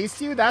want to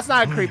taste you? That's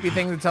not a creepy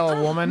thing to tell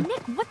a woman.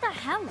 Nick, what the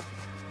hell?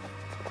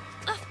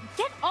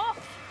 Get off!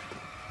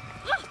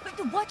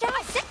 Watch out!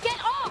 I said get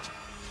off!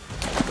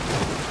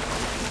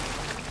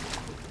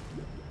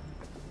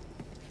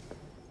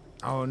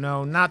 Oh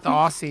no, not the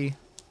Aussie.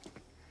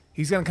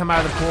 He's gonna come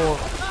out of the pool.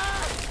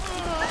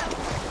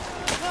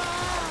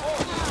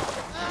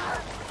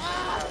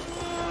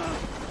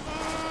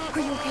 Are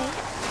you okay?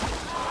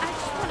 I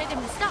just wanted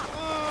him to stop.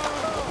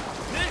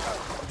 Nick!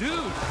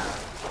 Dude!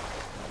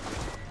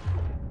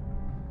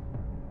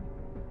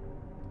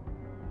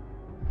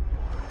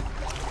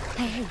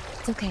 Hey,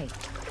 it's okay.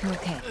 You're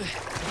okay.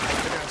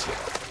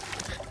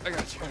 I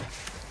got you.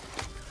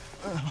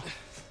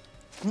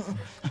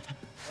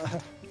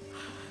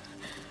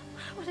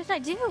 What did I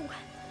do?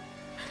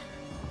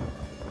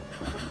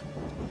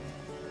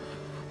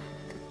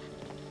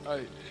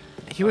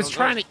 He was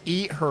trying to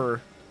eat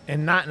her,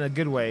 and not in a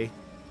good way.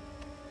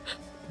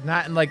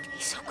 Not in like.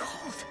 He's so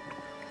cold.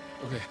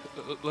 Okay,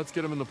 let's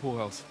get him in the pool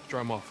house.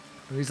 Dry him off.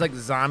 He's like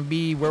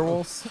zombie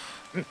werewolves.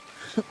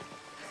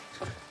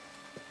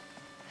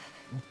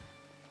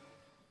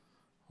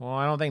 Well,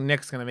 I don't think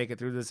Nick's gonna make it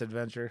through this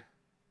adventure.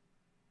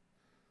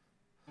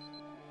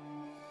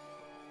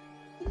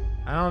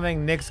 I don't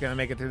think Nick's gonna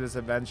make it through this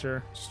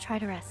adventure. Just try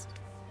to rest.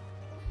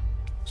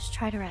 Just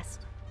try to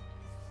rest.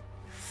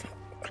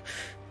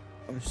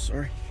 I'm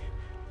sorry.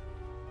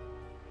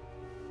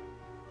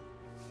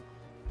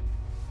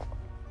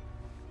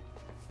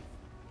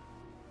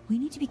 We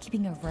need to be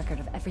keeping a record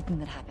of everything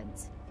that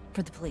happens.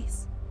 For the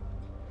police.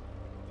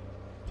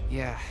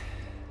 Yeah.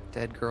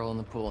 Dead girl in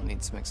the pool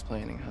needs some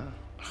explaining, huh?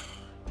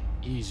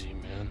 Easy,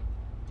 man.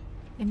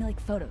 Maybe like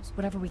photos,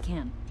 whatever we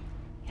can.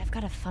 I've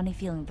got a funny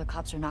feeling the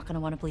cops are not going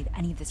to want to believe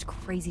any of this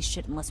crazy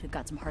shit unless we've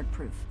got some hard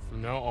proof.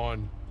 From now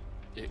on,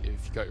 if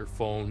you got your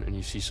phone and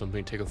you see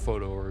something, take a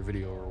photo or a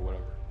video or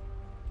whatever.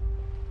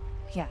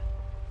 Yeah.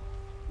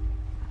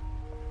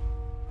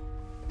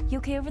 You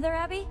okay over there,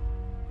 Abby?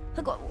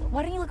 Look,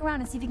 why don't you look around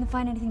and see if you can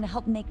find anything to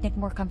help make Nick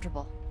more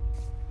comfortable?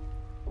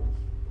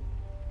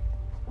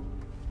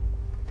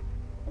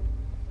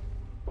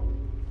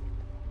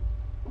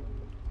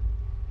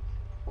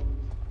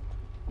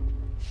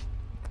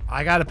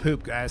 I gotta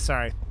poop, guys.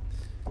 Sorry.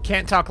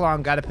 Can't talk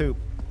long. Gotta poop.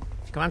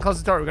 Come on,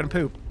 close the door. We're gonna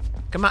poop.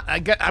 Come on.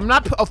 I'm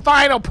not. Oh,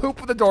 fine. I'll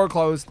poop with the door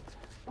closed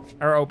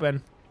or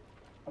open.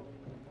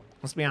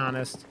 Let's be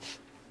honest.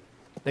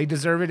 They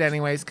deserve it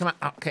anyways. Come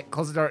on. Okay,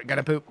 close the door.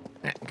 Gotta poop.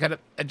 Gotta.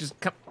 Just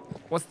come.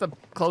 What's the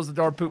close the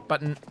door poop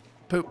button?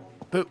 Poop.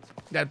 Poop.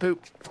 Gotta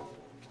poop.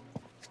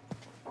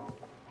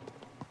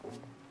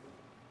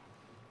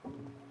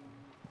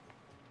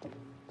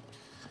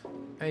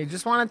 You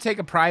just want to take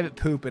a private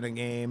poop in a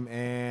game,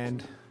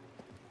 and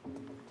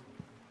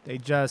they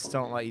just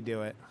don't let you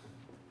do it.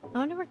 I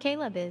wonder where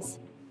Caleb is.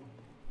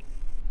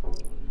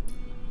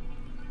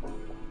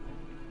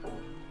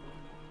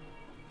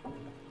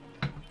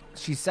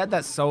 She said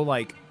that so,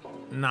 like,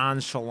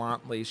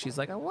 nonchalantly. She's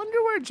like, I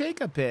wonder where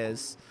Jacob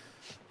is.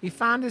 He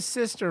found his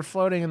sister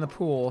floating in the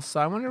pool, so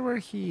I wonder where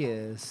he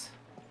is.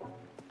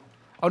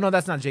 Oh, no,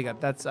 that's not Jacob.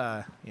 That's,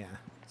 yeah,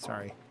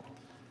 sorry.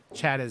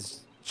 Chad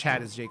is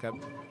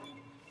Jacob.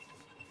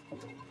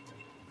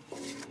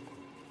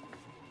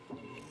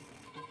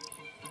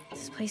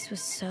 This place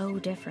was so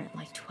different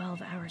like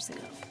 12 hours ago.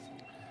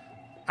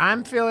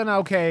 I'm feeling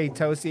okay,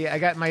 Toasty. I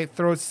got my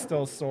throat's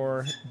still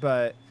sore,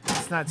 but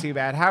it's not too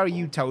bad. How are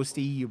you,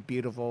 Toasty? You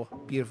beautiful,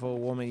 beautiful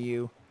woman,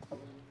 you.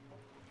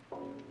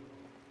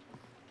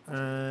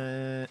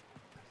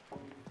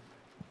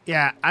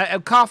 Yeah,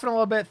 I'm coughing a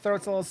little bit.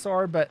 Throat's a little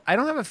sore, but I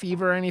don't have a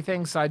fever or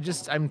anything, so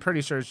I'm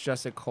pretty sure it's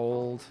just a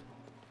cold.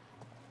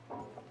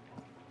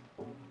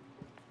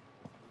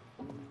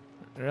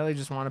 I really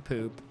just want to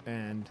poop,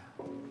 and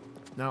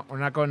no, we're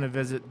not going to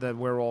visit the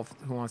werewolf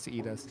who wants to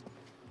eat us.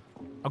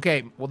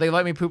 Okay, will they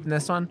let me poop in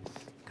this one?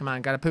 Come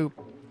on, gotta poop.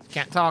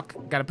 Can't talk,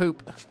 gotta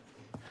poop.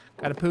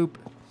 Gotta poop.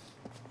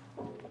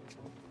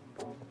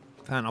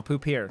 Fine, I'll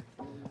poop here.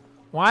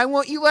 Why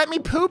won't you let me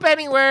poop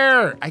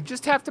anywhere? I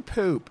just have to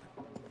poop.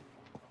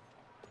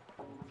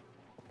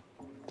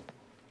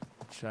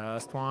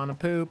 Just wanna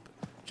poop.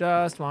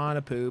 Just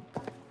wanna poop.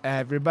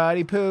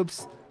 Everybody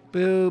poops.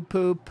 Boo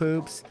poop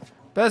poops.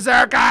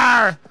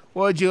 Berserker!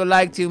 Would you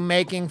like to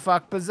making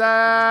fuck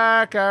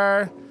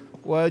Berserker?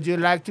 Would you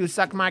like to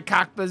suck my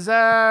cock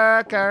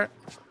Berserker?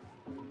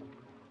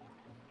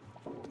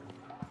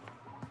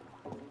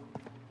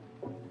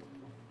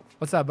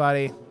 What's up,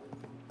 buddy?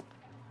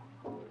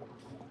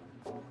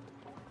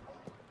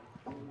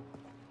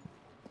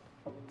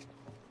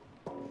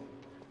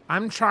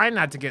 I'm trying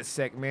not to get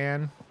sick,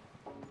 man.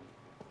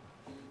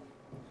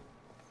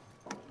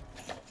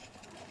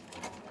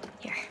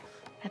 Here,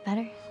 that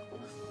better?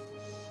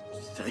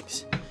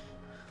 Thanks.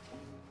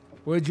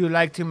 Would you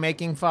like to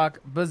making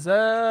fuck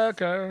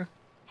Berserker?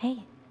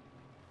 Hey.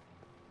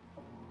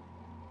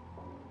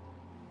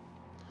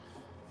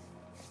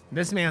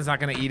 This man's not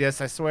gonna eat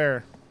us, I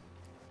swear.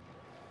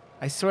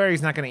 I swear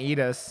he's not gonna eat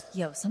us.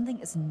 Yo, something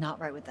is not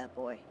right with that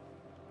boy.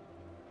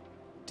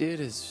 Dude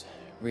is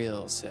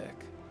real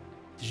sick.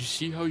 Did you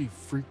see how he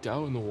freaked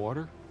out in the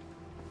water?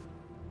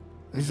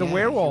 He's a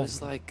werewolf. He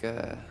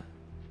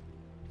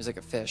was like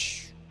a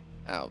fish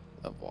out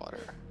of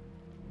water.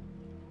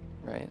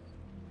 Right?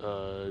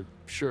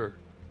 Sure.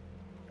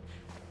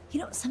 You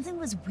know, something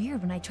was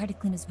weird when I tried to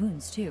clean his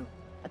wounds, too.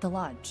 At the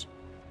lodge.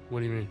 What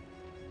do you mean?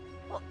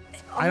 Well,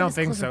 I don't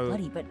think clothes were so.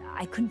 Bloody, but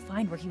I couldn't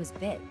find where he was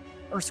bit.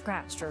 Or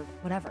scratched, or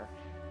whatever.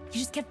 He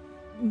just kept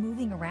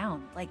moving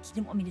around, like he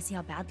didn't want me to see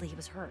how badly he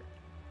was hurt.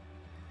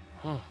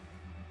 Huh.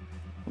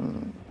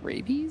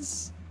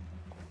 Rabies?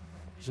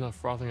 He's not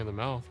frothing at the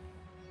mouth.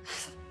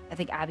 I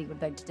think Abby would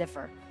beg to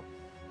differ.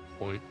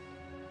 Point.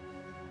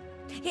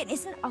 Yeah,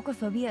 isn't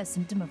aquaphobia a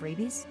symptom of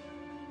rabies?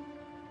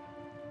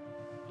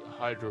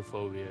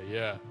 Hydrophobia,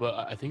 yeah. But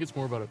I think it's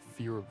more about a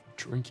fear of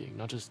drinking,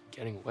 not just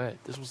getting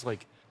wet. This was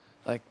like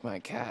my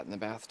cat in the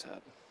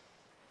bathtub.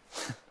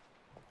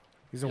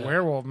 He's a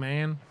werewolf,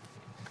 man.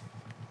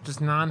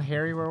 Just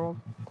non-hairy werewolf.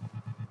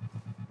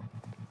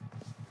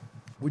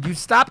 Would you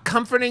stop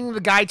comforting the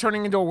guy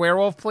turning into a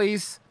werewolf,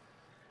 please?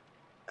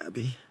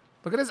 Abby.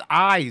 Look at his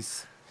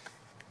eyes.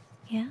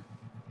 Yeah?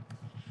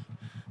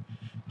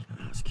 Can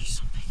I ask you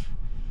something?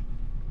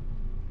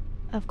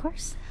 Of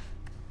course.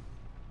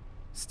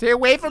 Stay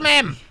away from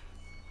him!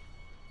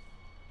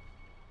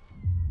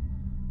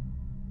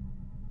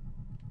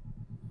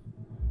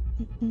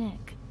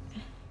 Nick.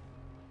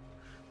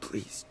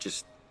 Please,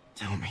 just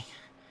tell me.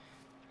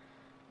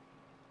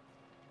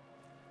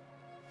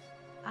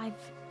 I've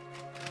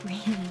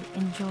really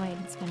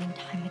enjoyed spending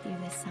time with you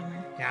this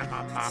summer. Yeah,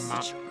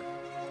 mama.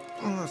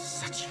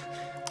 Such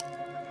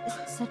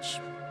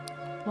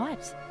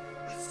what?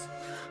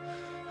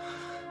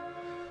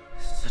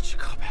 Such a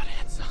cop-out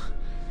answer.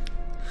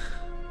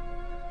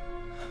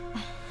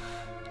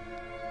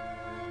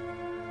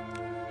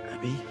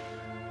 Abby?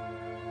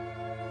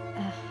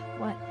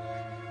 What?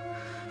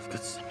 I've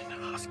got something to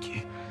ask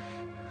you.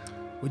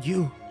 Would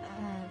you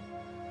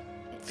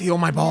feel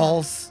my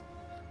balls?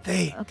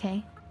 They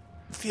Okay.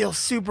 feel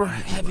super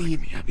heavy.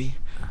 Like me, Abby?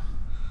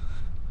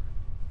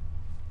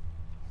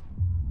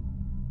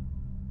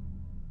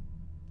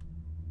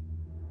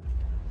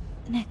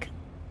 Nick,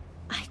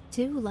 I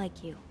do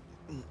like you.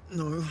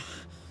 No,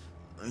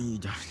 you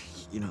don't.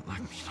 You don't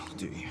like me at all,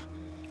 do you?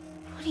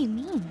 What do you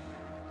mean?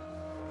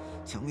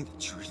 Tell me the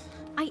truth.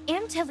 I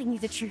am telling you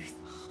the truth.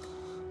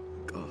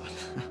 God,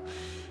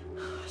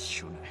 I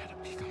sure know how to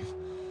pick 'em.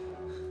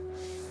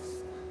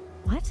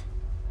 What?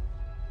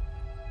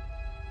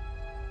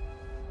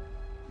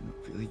 You're not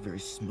really very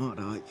smart,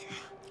 are you?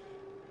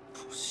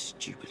 Poor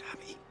stupid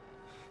Abby.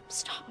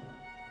 Stop.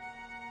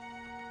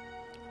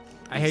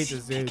 I hate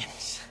this dude.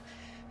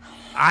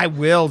 I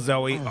will,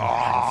 Zoe.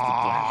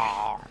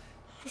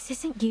 This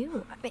isn't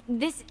you. I mean,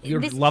 this. Your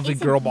this lovely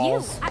isn't girl you.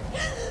 balls.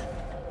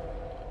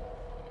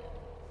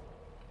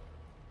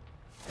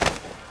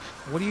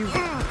 What do you...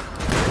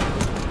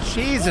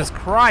 Jesus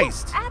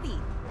Christ. Abby.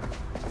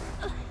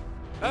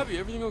 Abby,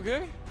 everything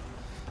okay?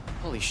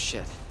 Holy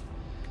shit.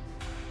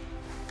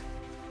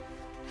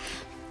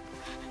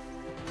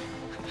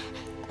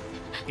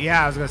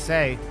 Yeah, I was gonna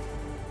say.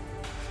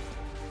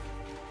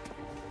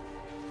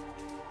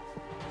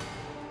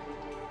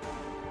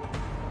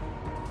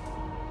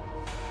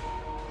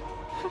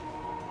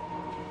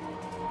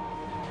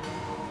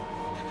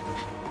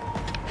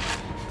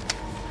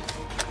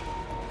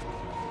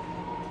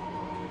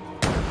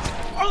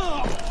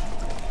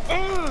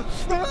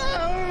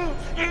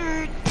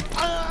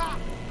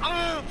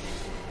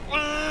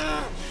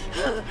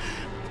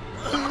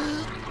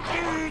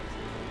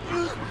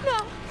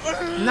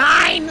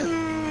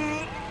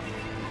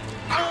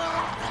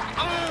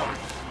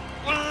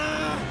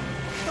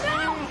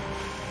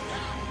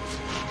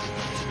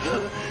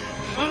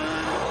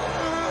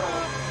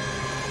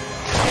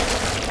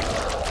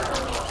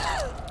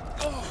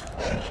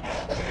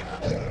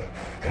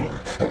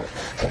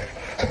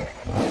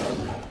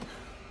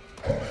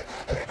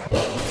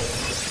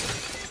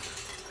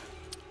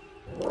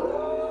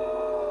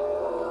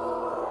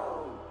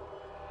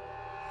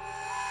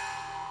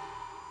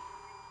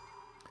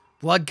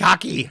 Blood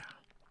cocky.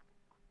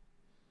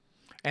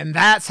 And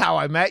that's how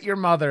I met your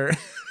mother.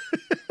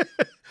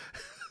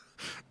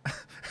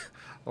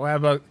 What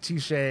about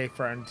touche,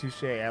 friend?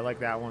 Touche. I like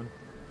that one.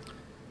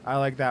 I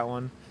like that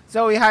one.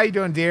 Zoe, how you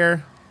doing,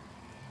 dear?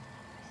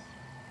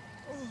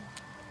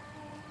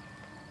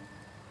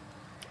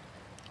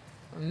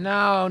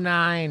 No,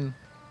 9.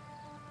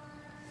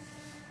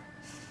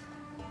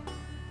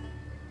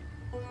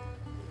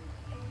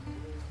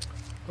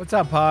 What's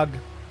up, Pug?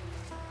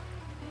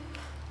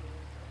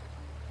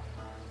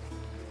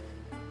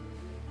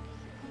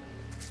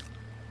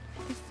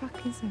 What the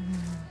fuck is everyone?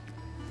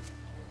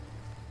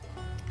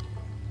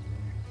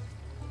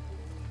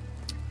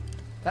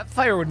 That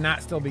fire would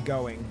not still be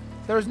going.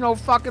 There's no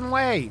fucking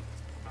way.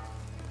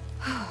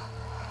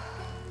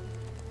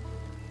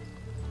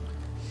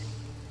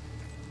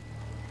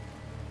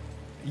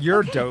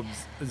 You're dope,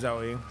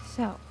 Zoe.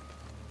 So,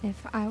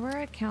 if I were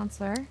a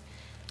counselor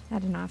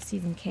at an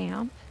off-season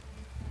camp,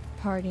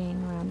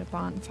 partying around a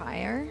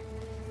bonfire,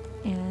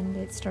 and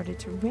it started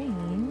to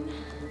rain,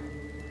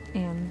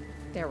 and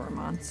there were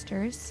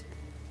monsters,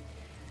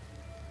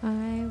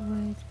 I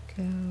would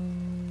go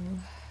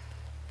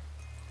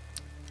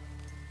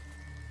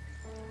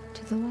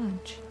to the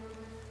lodge.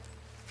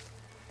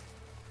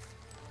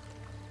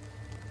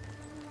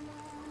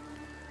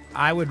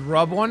 I would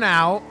rub one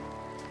out,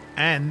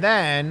 and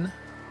then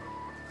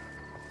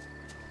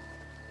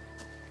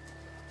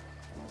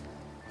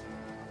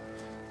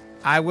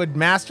I would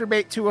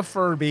masturbate to a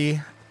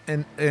Furby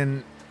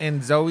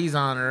in Zoe's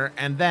honor,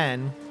 and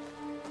then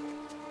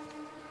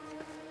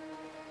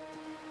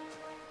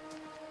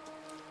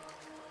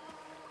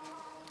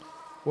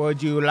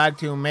would you like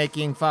to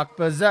making fuck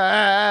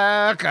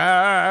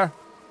berserker?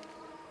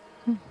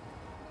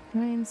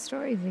 Ryan's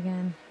stories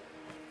again.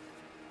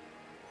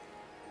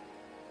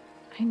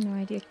 I had no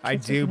idea kids I were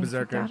do, getting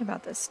Berserker. freaked out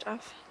about this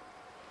stuff.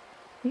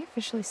 We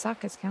officially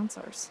suck as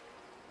counselors.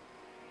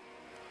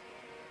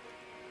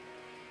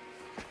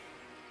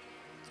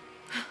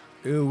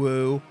 Ooh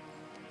woo.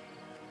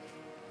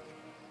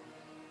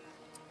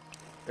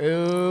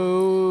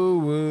 Ooh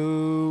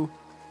woo.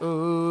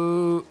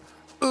 Ooh.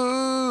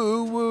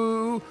 Ooh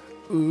woo.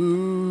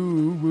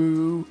 Ooh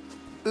woo.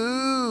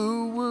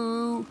 Ooh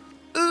woo.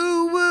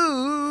 Ooh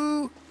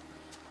woo.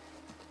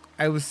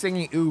 I was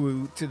singing ooh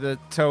woo to the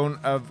tone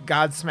of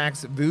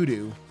Godsmack's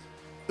Voodoo.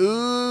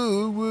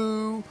 Ooh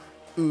woo.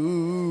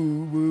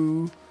 Ooh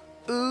woo.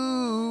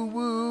 Ooh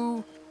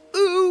woo.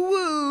 Ooh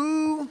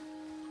woo.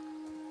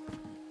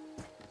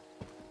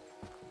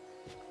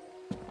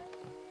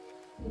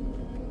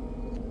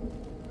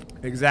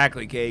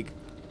 Exactly, Cake.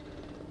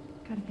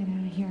 Gotta get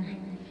out of here.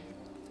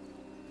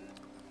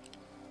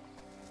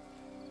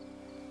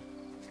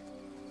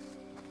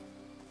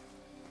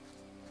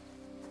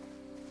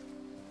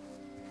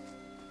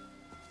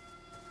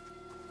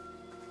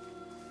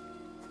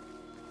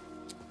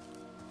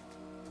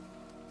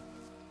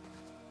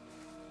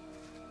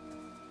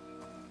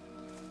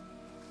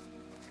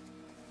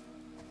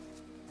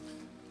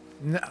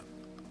 No.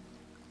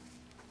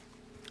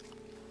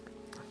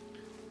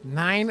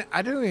 9?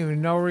 I don't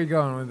even know where you're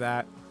going with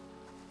that.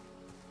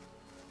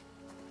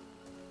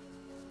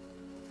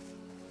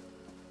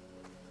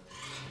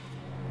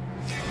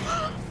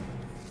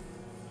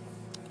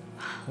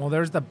 Well,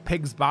 there's the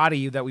pig's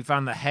body that we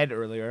found the head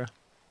earlier.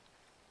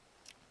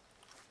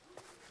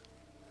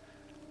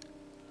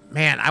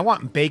 Man, I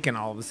want bacon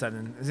all of a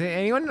sudden. Does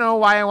anyone know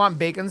why I want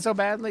bacon so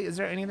badly? Is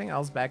there anything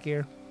else back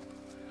here?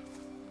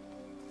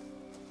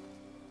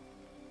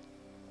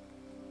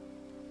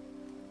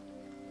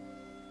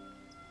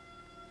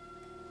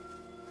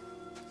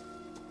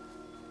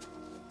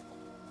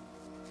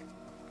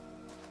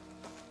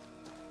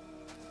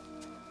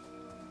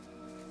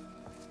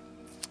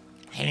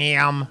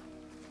 Ham.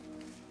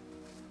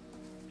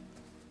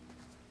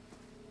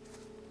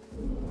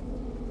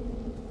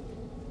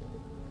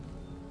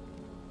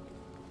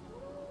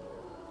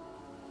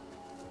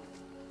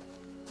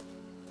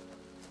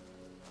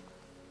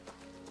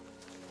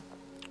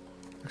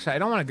 Actually, I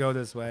don't want to go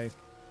this way.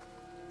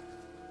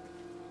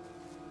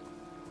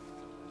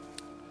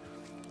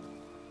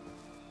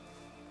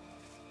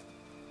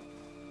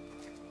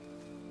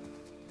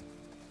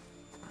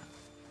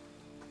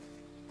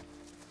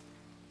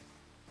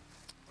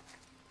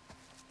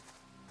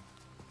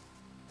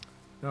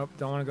 Nope,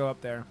 don't want to go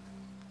up there.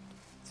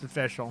 It's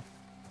official.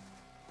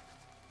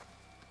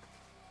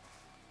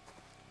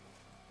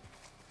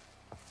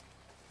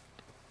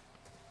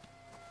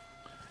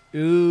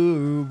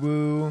 Ooh,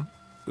 woo.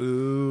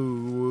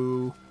 Ooh,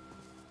 woo.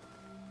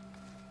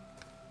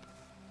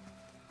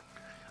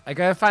 I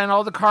gotta find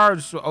all the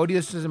cards so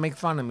Odious doesn't make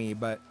fun of me,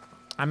 but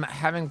I'm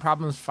having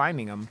problems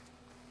finding them.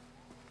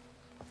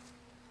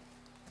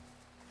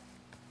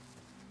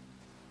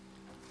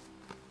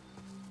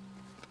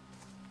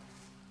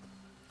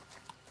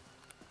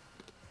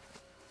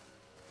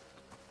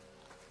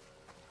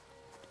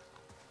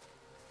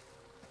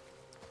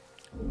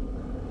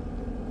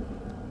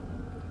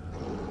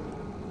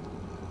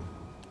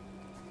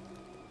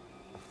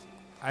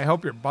 I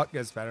hope your butt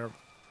gets better.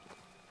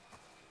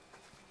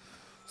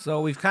 So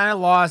we've kind of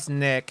lost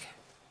Nick.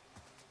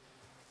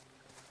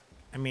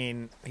 I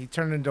mean, he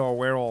turned into a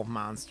werewolf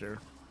monster.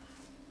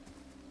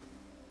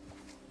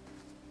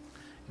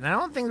 And I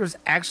don't think there's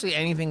actually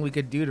anything we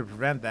could do to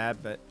prevent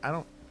that, but I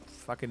don't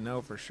fucking know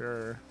for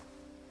sure.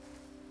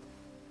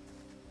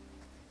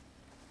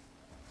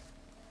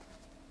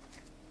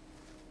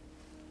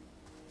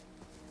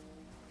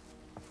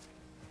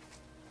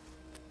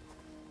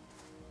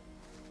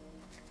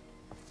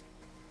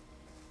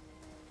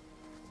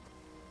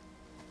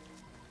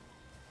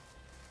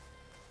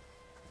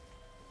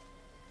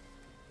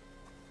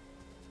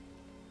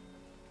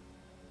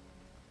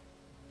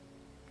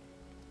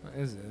 What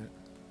is it?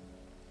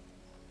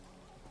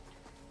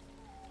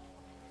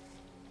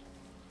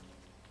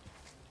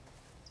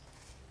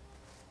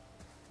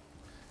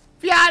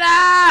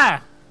 Viata!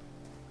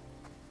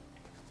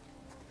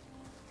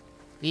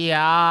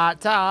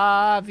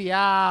 Viata,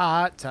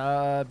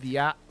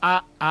 Viata,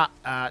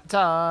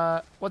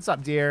 Viata. What's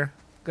up, dear?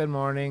 Good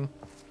morning.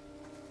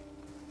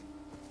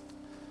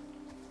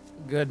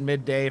 Good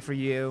midday for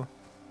you.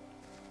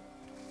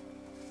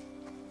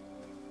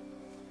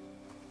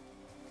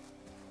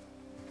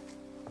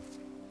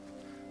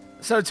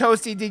 So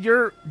Toasty, did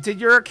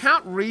your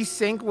account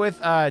resync with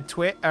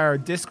Twitch or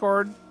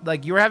Discord?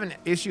 Like you were having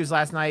issues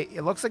last night.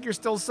 It looks like you're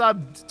still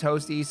subbed,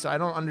 Toasty, so I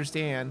don't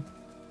understand.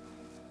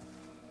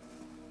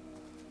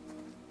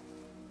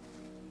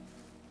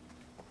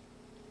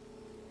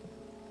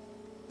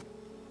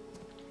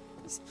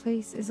 This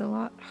place is a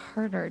lot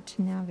harder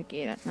to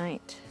navigate at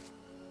night.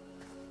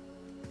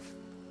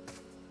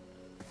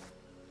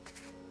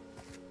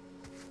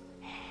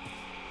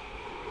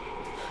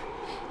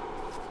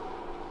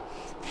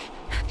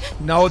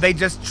 No, they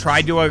just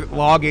tried to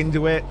log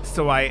into it,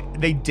 so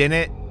they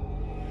didn't.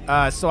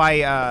 So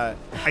I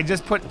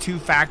just put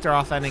 2-factor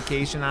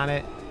authentication on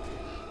it.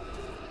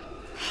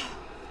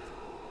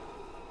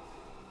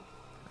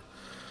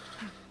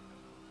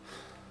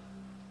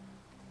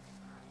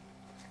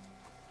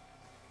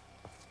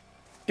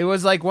 It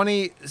was like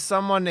when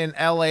someone in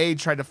LA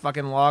tried to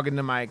fucking log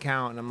into my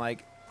account, and I'm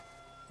like,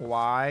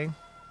 why?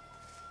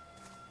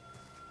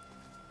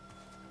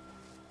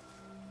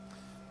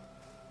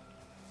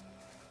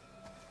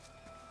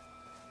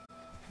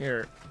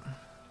 Here.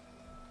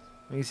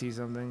 Let me see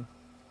something.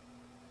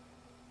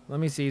 Let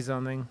me see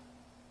something.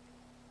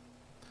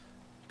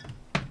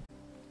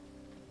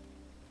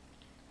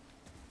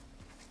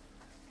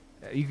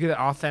 You could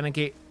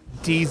authenticate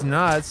D's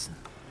nuts.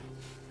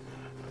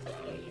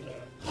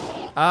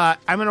 I'm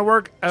gonna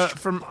work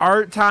from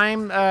our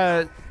time,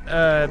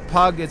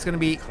 Pug. It's gonna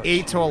be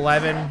 8 to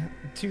 11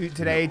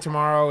 today,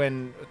 tomorrow,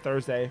 and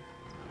Thursday.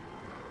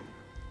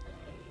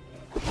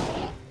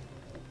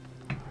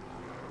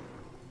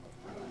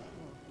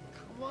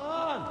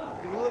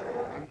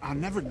 I've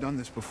never done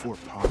this before,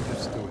 Pop.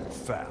 Let's do it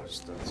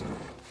fast. That's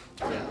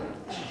all.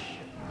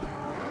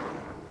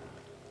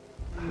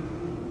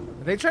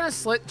 Are they trying to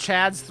slit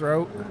Chad's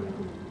throat?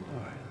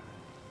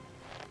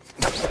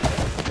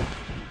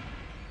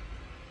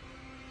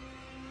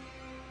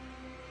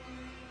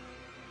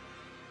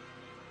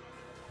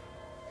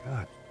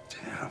 God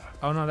damn.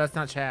 Oh no, that's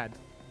not Chad.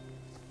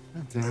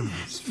 God damn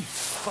these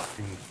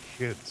fucking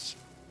kids.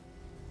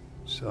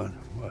 Son,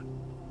 what?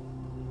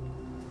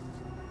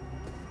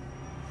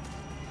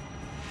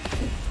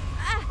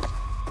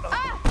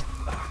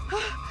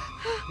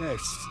 Hey,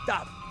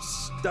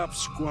 stop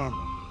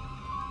squirming.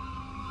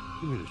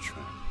 Give me the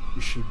train.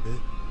 Is she bit?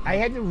 I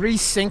had to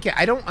resync it.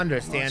 I don't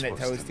understand it,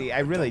 Toasty.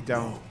 I really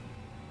don't.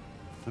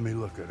 Let me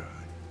look at her.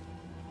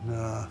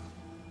 Nah.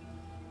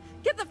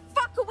 Get the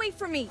fuck away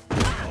from me!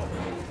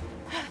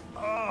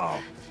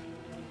 Oh.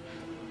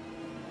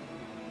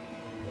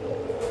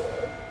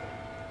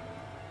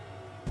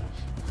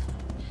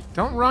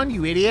 Don't run,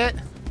 you idiot.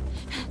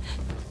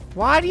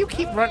 Why do you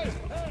keep running?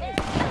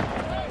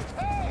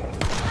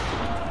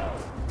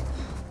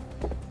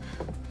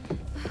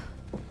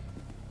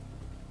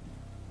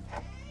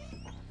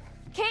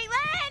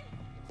 Caitlin!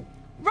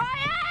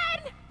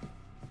 Ryan!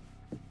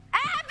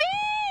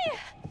 Abby!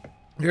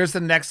 Here's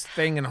the next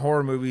thing in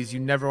horror movies you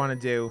never want to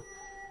do.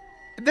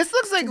 This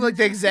looks like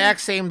the exact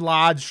same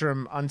lodge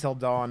from Until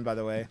Dawn, by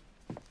the way.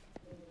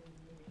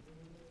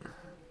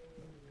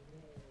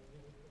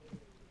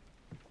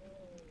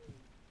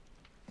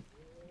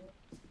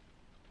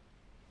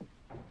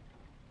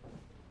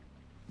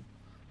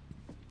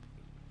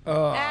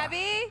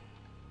 Abby?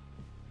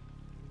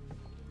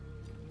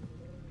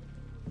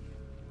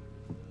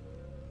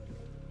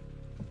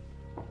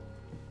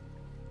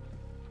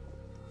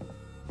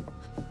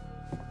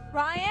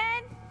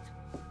 Ryan?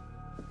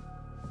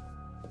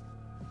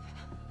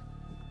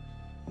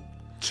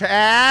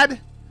 Chad?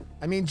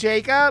 I mean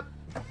Jacob?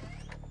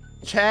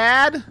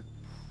 Chad?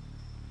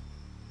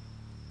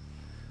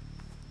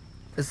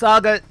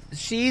 Saga,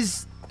 she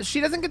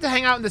doesn't get to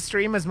hang out in the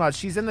stream as much.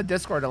 She's in the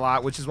Discord a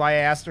lot, which is why I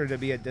asked her to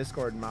be a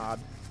Discord mod.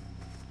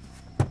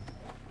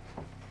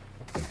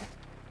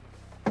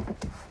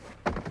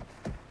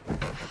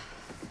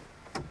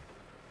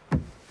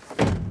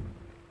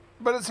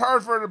 But it's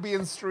hard for her to be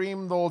in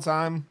stream the whole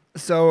time,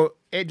 so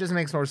it just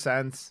makes more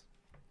sense.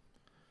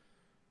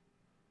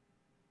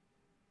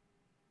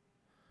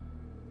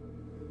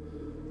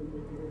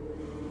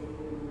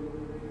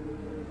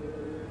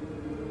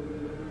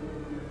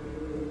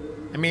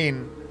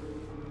 mean...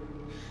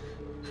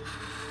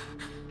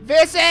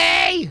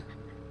 Vissy!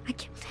 I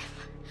killed him.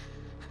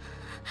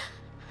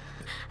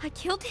 I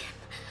killed him.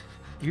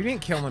 You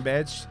didn't kill him,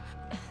 bitch.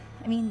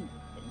 I mean,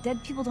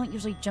 dead people don't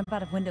usually jump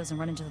out of windows and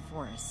run into the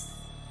forest.